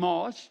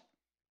Patmos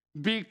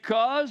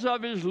because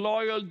of his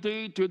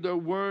loyalty to the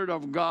word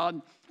of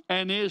God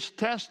and his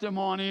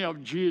testimony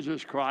of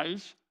Jesus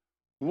Christ,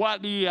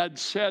 what he had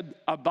said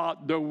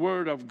about the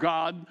word of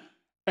God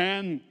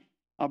and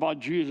about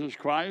Jesus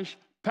Christ,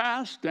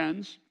 past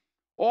tense,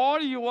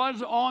 or he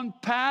was on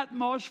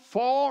Patmos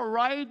for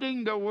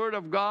writing the Word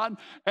of God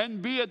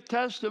and be a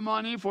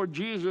testimony for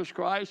Jesus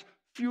Christ,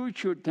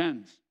 future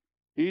tense.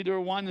 Either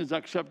one is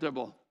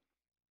acceptable.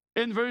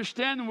 In verse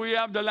 10, we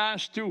have the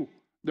last two,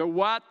 the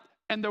what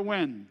and the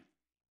when.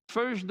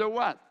 First, the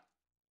what.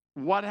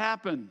 What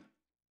happened?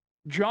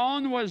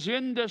 John was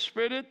in the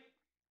Spirit,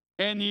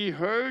 and he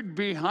heard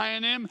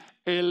behind him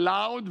a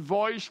loud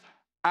voice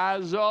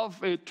as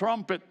of a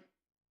trumpet.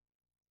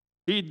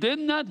 He did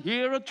not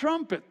hear a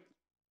trumpet.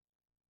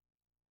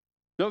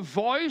 The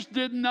voice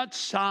did not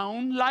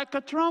sound like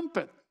a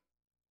trumpet.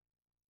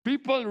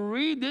 People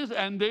read this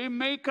and they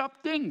make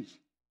up things.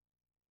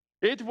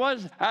 It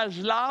was as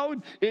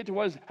loud, it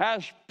was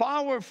as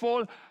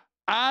powerful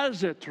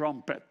as a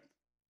trumpet.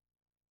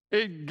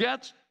 It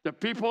gets the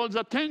people's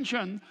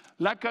attention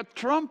like a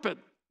trumpet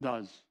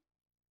does.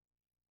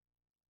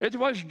 It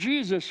was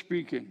Jesus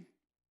speaking.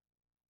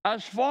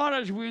 As far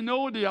as we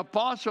know, the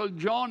Apostle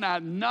John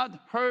had not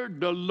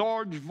heard the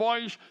Lord's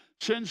voice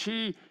since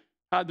he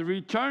had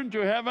returned to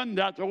heaven,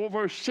 that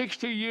over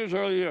 60 years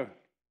earlier.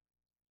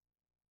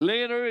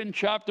 Later in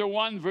chapter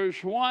 4,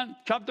 verse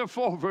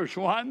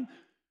 1,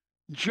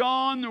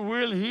 John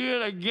will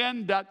hear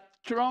again that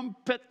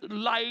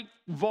trumpet-like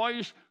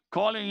voice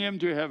calling him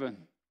to heaven.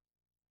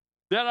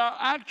 There are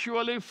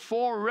actually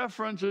 4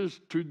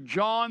 references to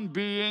John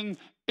being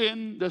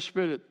in the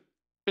Spirit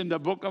in the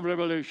book of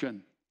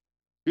Revelation.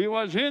 He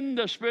was in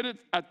the Spirit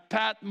at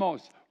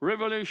Patmos,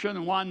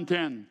 Revelation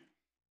 1:10.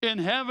 In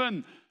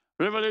heaven,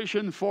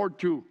 Revelation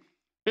 4:2.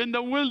 In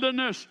the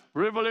wilderness,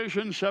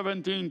 Revelation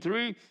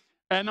 17:3.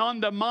 And on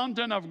the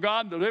mountain of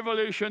God,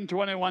 Revelation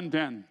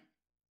 21:10.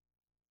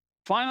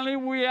 Finally,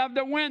 we have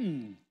the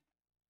when.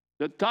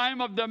 The time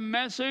of the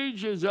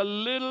message is a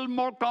little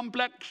more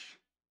complex.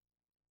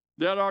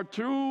 There are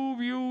 2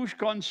 views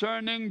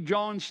concerning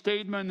John's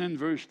statement in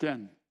verse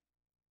 10.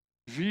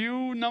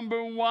 View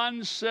number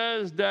 1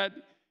 says that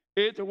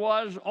it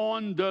was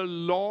on the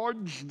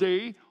Lord's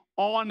day,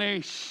 on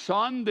a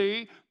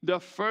Sunday, the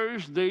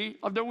first day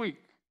of the week.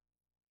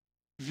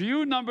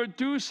 View number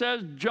 2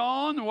 says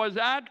John was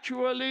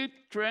actually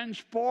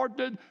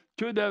transported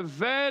to the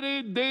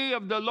very day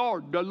of the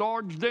Lord, the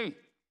Lord's day,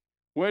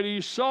 where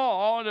he saw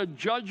all the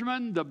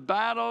judgment, the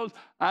battles,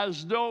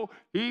 as though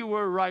he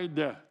were right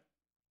there.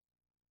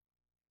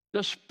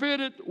 The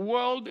spirit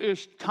world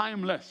is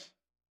timeless.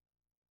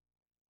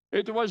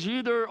 It was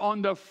either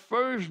on the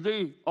first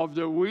day of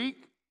the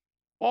week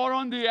or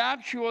on the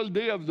actual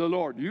day of the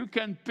Lord. You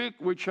can pick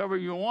whichever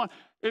you want.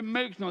 It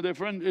makes no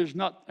difference. It's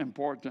not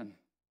important.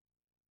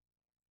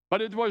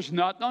 But it was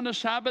not on the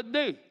Sabbath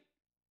day.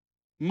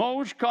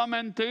 Most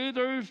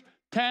commentators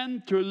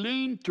tend to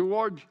lean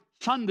towards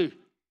Sunday,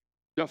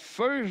 the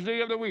first day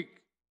of the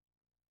week.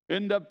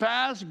 In the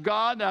past,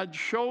 God had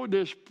showed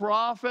his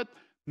prophet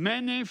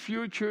many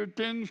future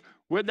things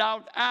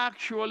without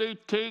actually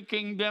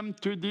taking them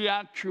to the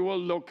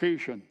actual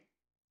location.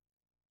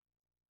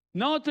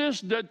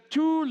 Notice the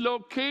 2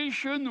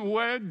 locations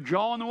where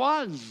John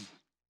was.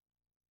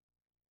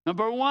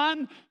 Number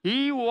 1,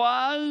 he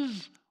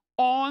was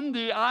on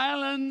the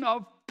island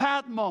of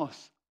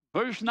Patmos,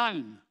 verse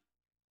 9.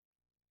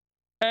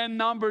 And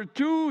number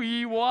 2,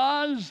 he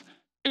was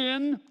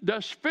in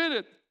the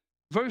Spirit,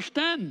 verse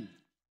 10.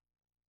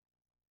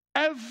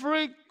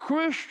 Every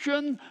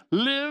Christian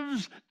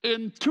lives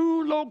in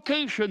 2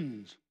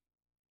 locations.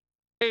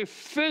 A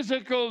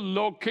physical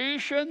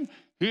location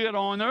here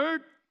on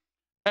earth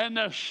and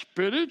a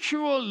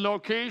spiritual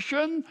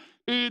location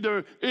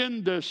either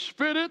in the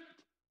Spirit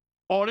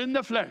or in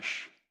the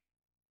flesh.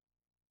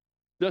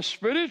 The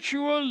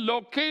spiritual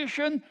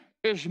location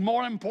is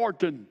more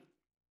important.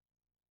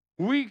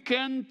 We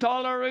can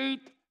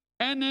tolerate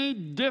any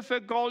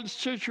difficult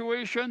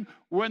situation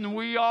when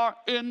we are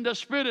in the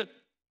Spirit.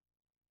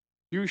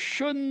 You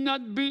should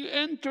not be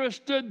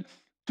interested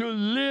to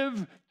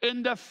live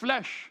in the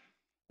flesh.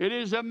 It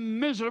is a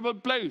miserable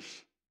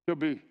place to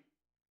be.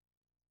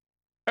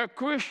 A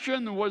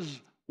Christian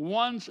was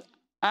once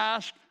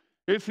asked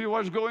if he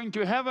was going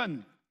to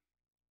heaven,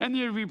 and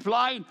he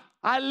replied,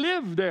 "I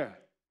live there."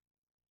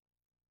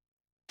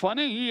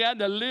 Funny, he had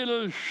a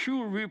little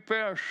shoe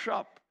repair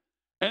shop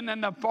and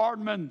an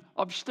apartment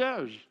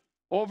upstairs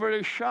over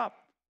his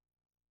shop.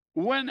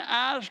 When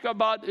asked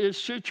about his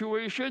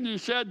situation, he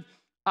said,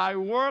 "I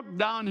work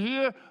down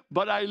here,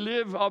 but I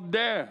live up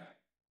there."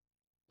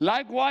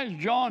 Likewise,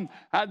 John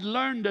had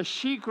learned the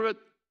secret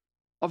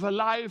of a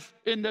life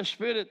in the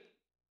Spirit.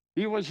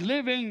 He was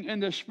living in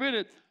the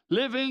Spirit,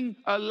 living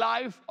a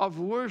life of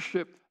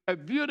worship, a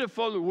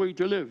beautiful way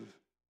to live.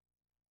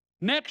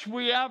 Next,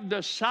 we have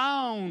the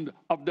sound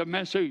of the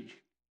message,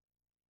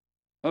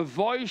 a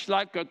voice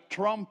like a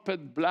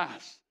trumpet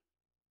blast.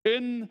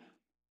 In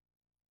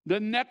the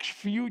next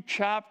few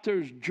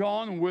chapters,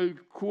 John will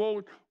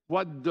quote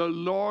what the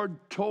Lord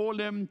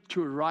told him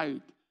to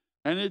write,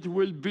 and it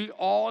will be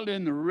all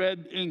in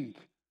red ink.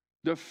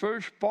 The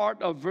first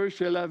part of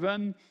verse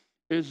 11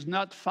 is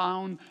not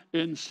found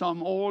in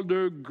some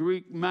older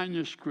Greek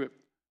manuscript.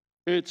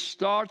 It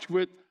starts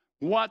with,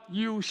 "What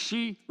you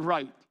see,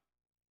 write."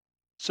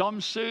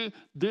 Some say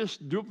this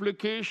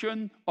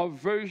duplication of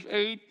verse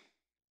 8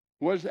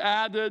 was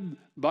added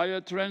by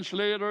a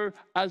translator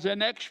as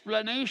an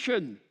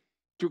explanation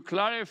to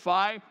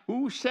clarify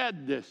who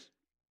said this.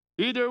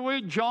 Either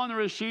way, John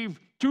received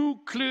two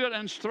clear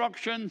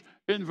instructions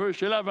in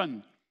verse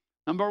 11.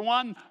 Number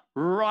one,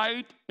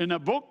 write in a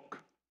book.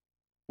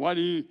 What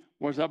he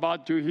was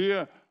about to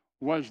hear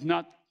was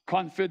not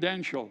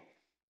confidential.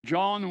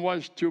 John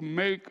was to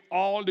make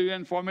all the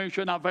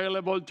information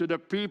available to the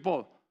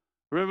people.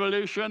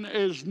 Revelation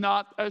is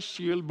not a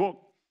sealed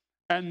book.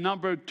 And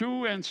number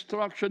two,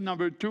 instruction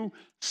number two,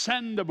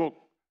 send the book.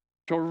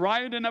 To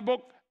write in a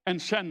book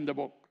and send the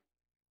book.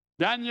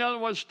 Daniel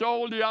was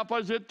told the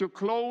opposite, to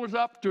close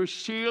up, to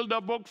seal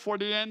the book for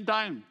the end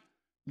time.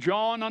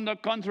 John, on the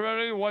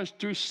contrary, was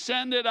to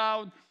send it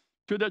out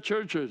to the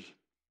churches.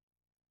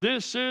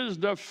 This is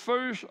the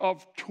first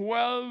of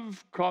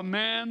 12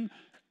 commands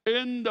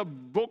in the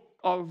book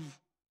of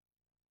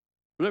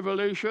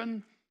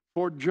Revelation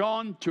for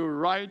John to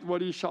write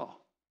what he saw.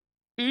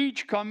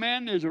 Each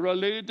command is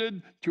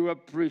related to a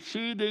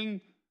preceding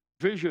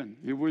vision.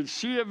 He will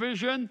see a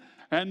vision,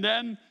 and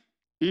then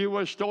he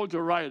was told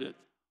to write it.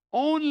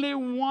 Only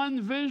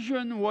one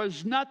vision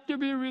was not to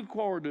be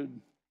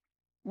recorded.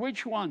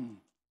 Which one?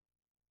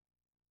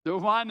 The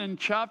one in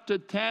chapter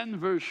 10,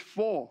 verse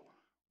 4,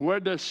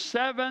 where the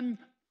seven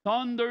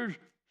thunders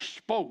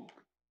spoke.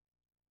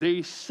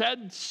 They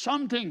said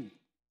something,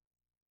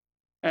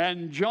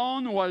 and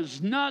John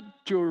was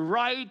not to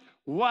write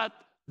what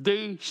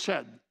they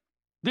said.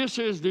 This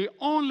is the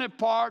only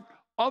part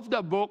of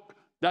the book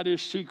that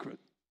is secret.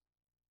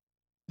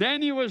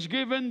 Then he was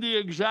given the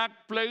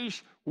exact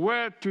place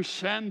where to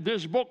send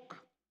this book.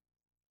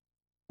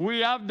 We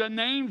have the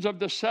names of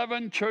the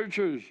seven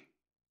churches.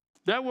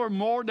 There were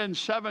more than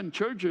 7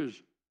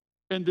 churches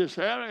in this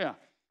area,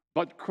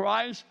 but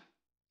Christ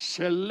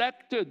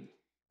selected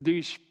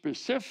these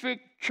specific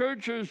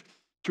churches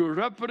to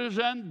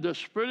represent the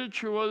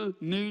spiritual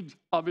needs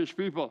of his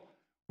people.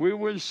 We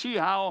will see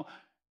how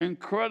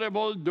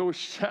incredible those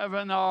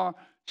 7 are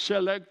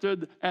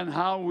selected and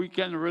how we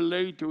can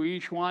relate to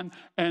each one.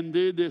 And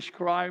they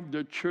describe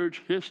the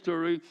church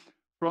history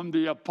from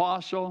the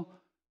apostle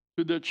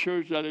to the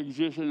church that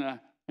exists in the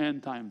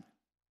end time.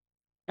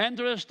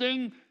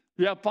 Interesting,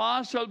 the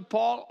apostle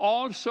Paul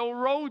also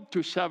wrote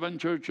to 7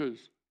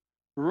 churches: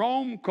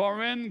 Rome,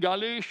 Corinth,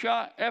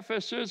 Galatia,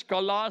 Ephesus,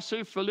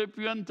 Colossae,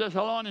 Philippians,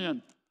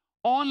 Thessalonians.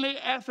 Only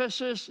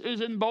Ephesus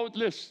is in both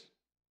lists.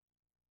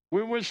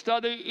 We will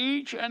study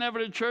each and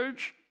every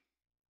church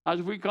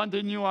as we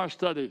continue our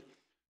study.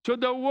 So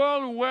the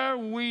world where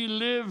we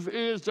live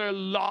is a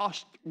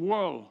lost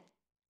world.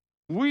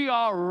 We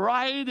are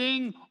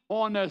riding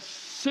on a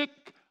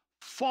sick,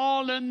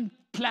 fallen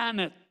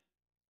planet.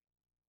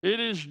 It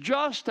is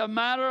just a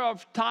matter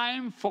of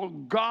time for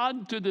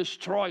God to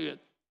destroy it.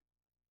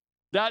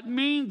 That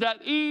means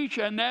that each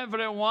and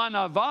every one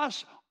of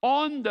us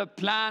on the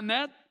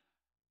planet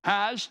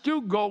has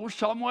to go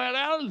somewhere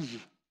else.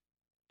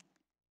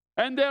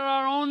 And there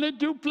are only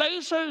 2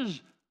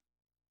 places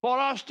for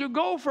us to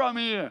go from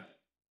here.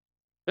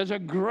 There's a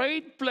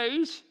great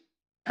place,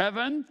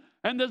 heaven,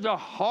 and there's a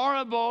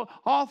horrible,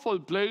 awful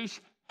place,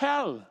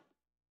 hell.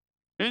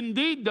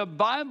 Indeed, the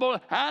Bible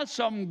has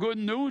some good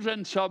news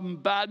and some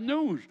bad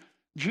news.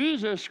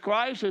 Jesus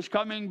Christ is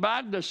coming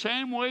back the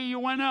same way you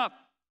went up,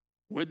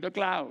 with the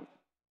cloud.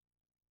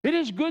 It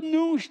is good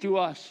news to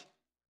us.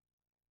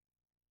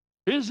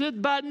 Is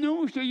it bad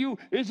news to you?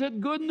 Is it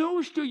good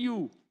news to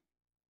you?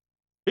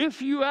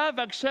 If you have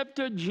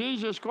accepted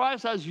Jesus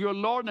Christ as your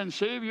Lord and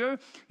Savior,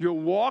 you're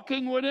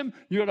walking with him,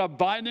 you're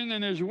abiding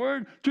in his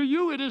word, to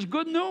you it is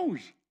good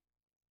news.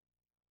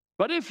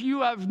 But if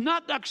you have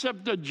not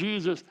accepted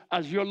Jesus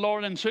as your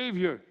Lord and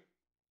Savior,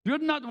 you're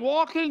not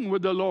walking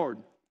with the Lord.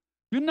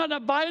 You're not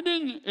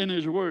abiding in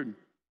his word.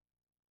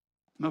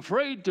 I'm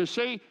afraid to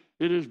say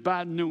it is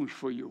bad news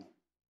for you.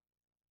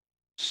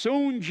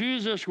 Soon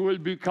Jesus will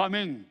be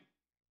coming.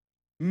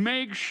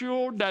 Make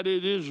sure that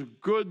it is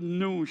good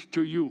news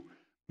to you.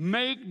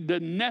 Make the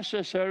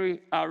necessary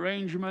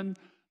arrangement,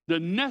 the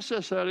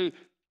necessary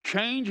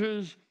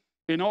changes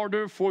in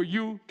order for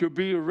you to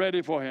be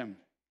ready for him.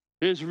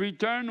 His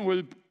return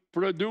will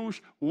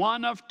produce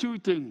one of 2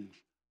 things: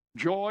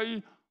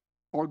 joy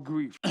or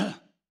grief.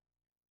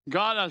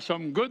 God has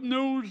some good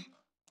news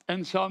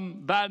and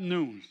some bad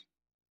news.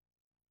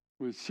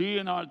 We see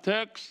in our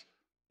text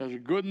there's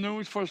good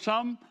news for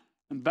some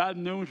and bad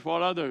news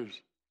for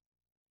others.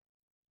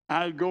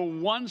 I'll go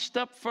one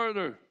step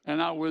further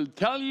and I will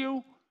tell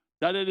you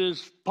that it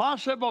is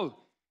possible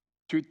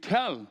to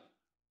tell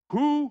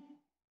who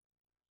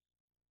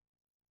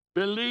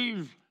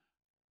believes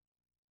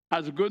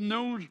has good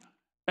news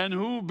and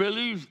who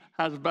believes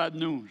has bad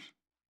news.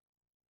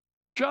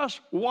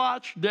 Just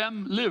watch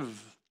them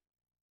live.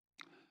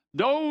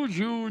 Those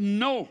who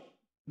know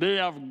they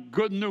have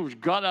good news,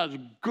 God has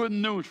good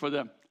news for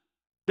them,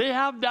 they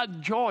have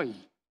that joy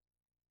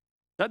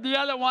that the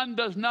other one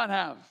does not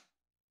have.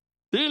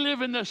 They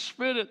live in the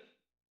Spirit.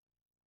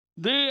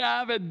 They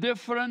have a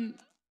different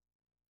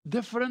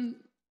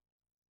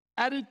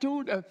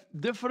attitude, a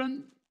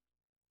different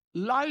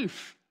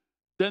life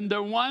than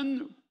the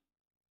one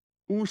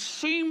who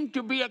seemed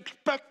to be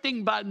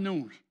expecting bad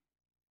news.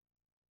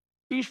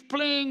 He's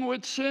playing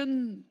with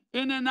sin,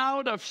 in and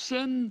out of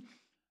sin,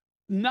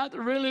 not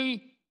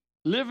really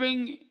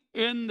living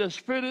in the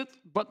spirit,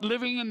 but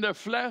living in the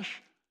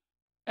flesh.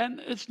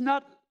 And it's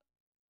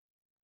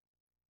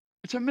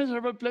a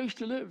miserable place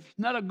to live. It's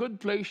not a good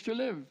place to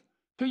live.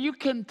 So you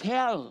can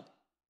tell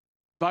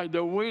by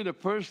the way the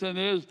person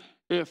is,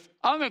 if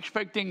I'm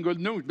expecting good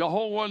news, the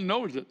whole world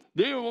knows it.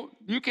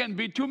 You can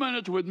be 2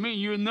 minutes with me,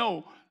 you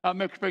know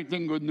I'm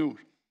expecting good news.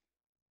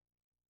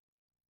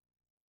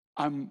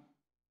 I'm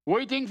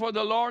waiting for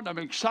the Lord. I'm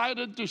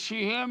excited to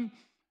see him.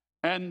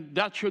 And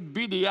that should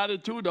be the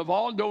attitude of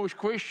all those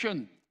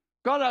Christians.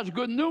 God has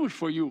good news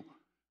for you.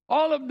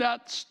 All of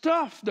that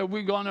stuff that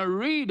we're going to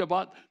read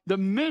about the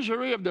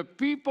misery of the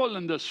people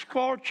and the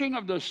scorching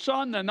of the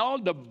sun and all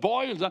the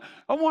boils, and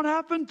what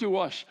happened to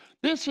us?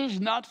 This is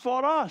not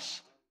for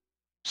us.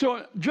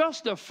 So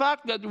just the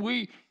fact that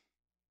we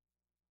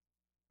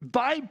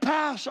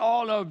bypass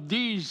all of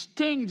these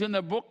things in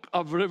the book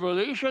of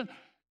Revelation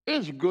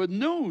is good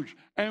news,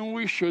 and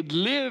we should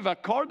live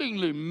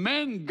accordingly.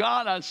 Man,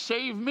 God has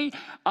saved me.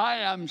 I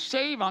am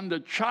saved. I'm the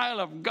child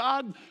of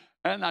God,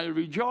 and I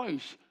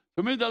rejoice.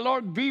 So may the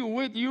Lord be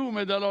with you.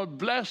 May the Lord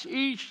bless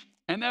each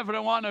and every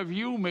one of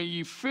you. May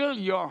you fill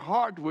your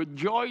heart with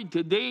joy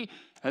today,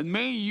 and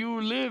may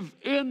you live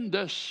in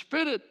the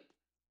Spirit,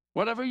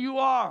 whatever you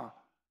are.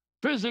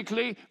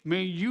 Physically,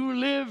 may you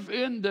live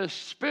in the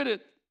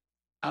Spirit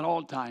at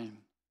all times.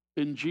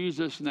 In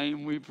Jesus'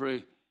 name we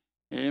pray.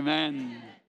 Amen.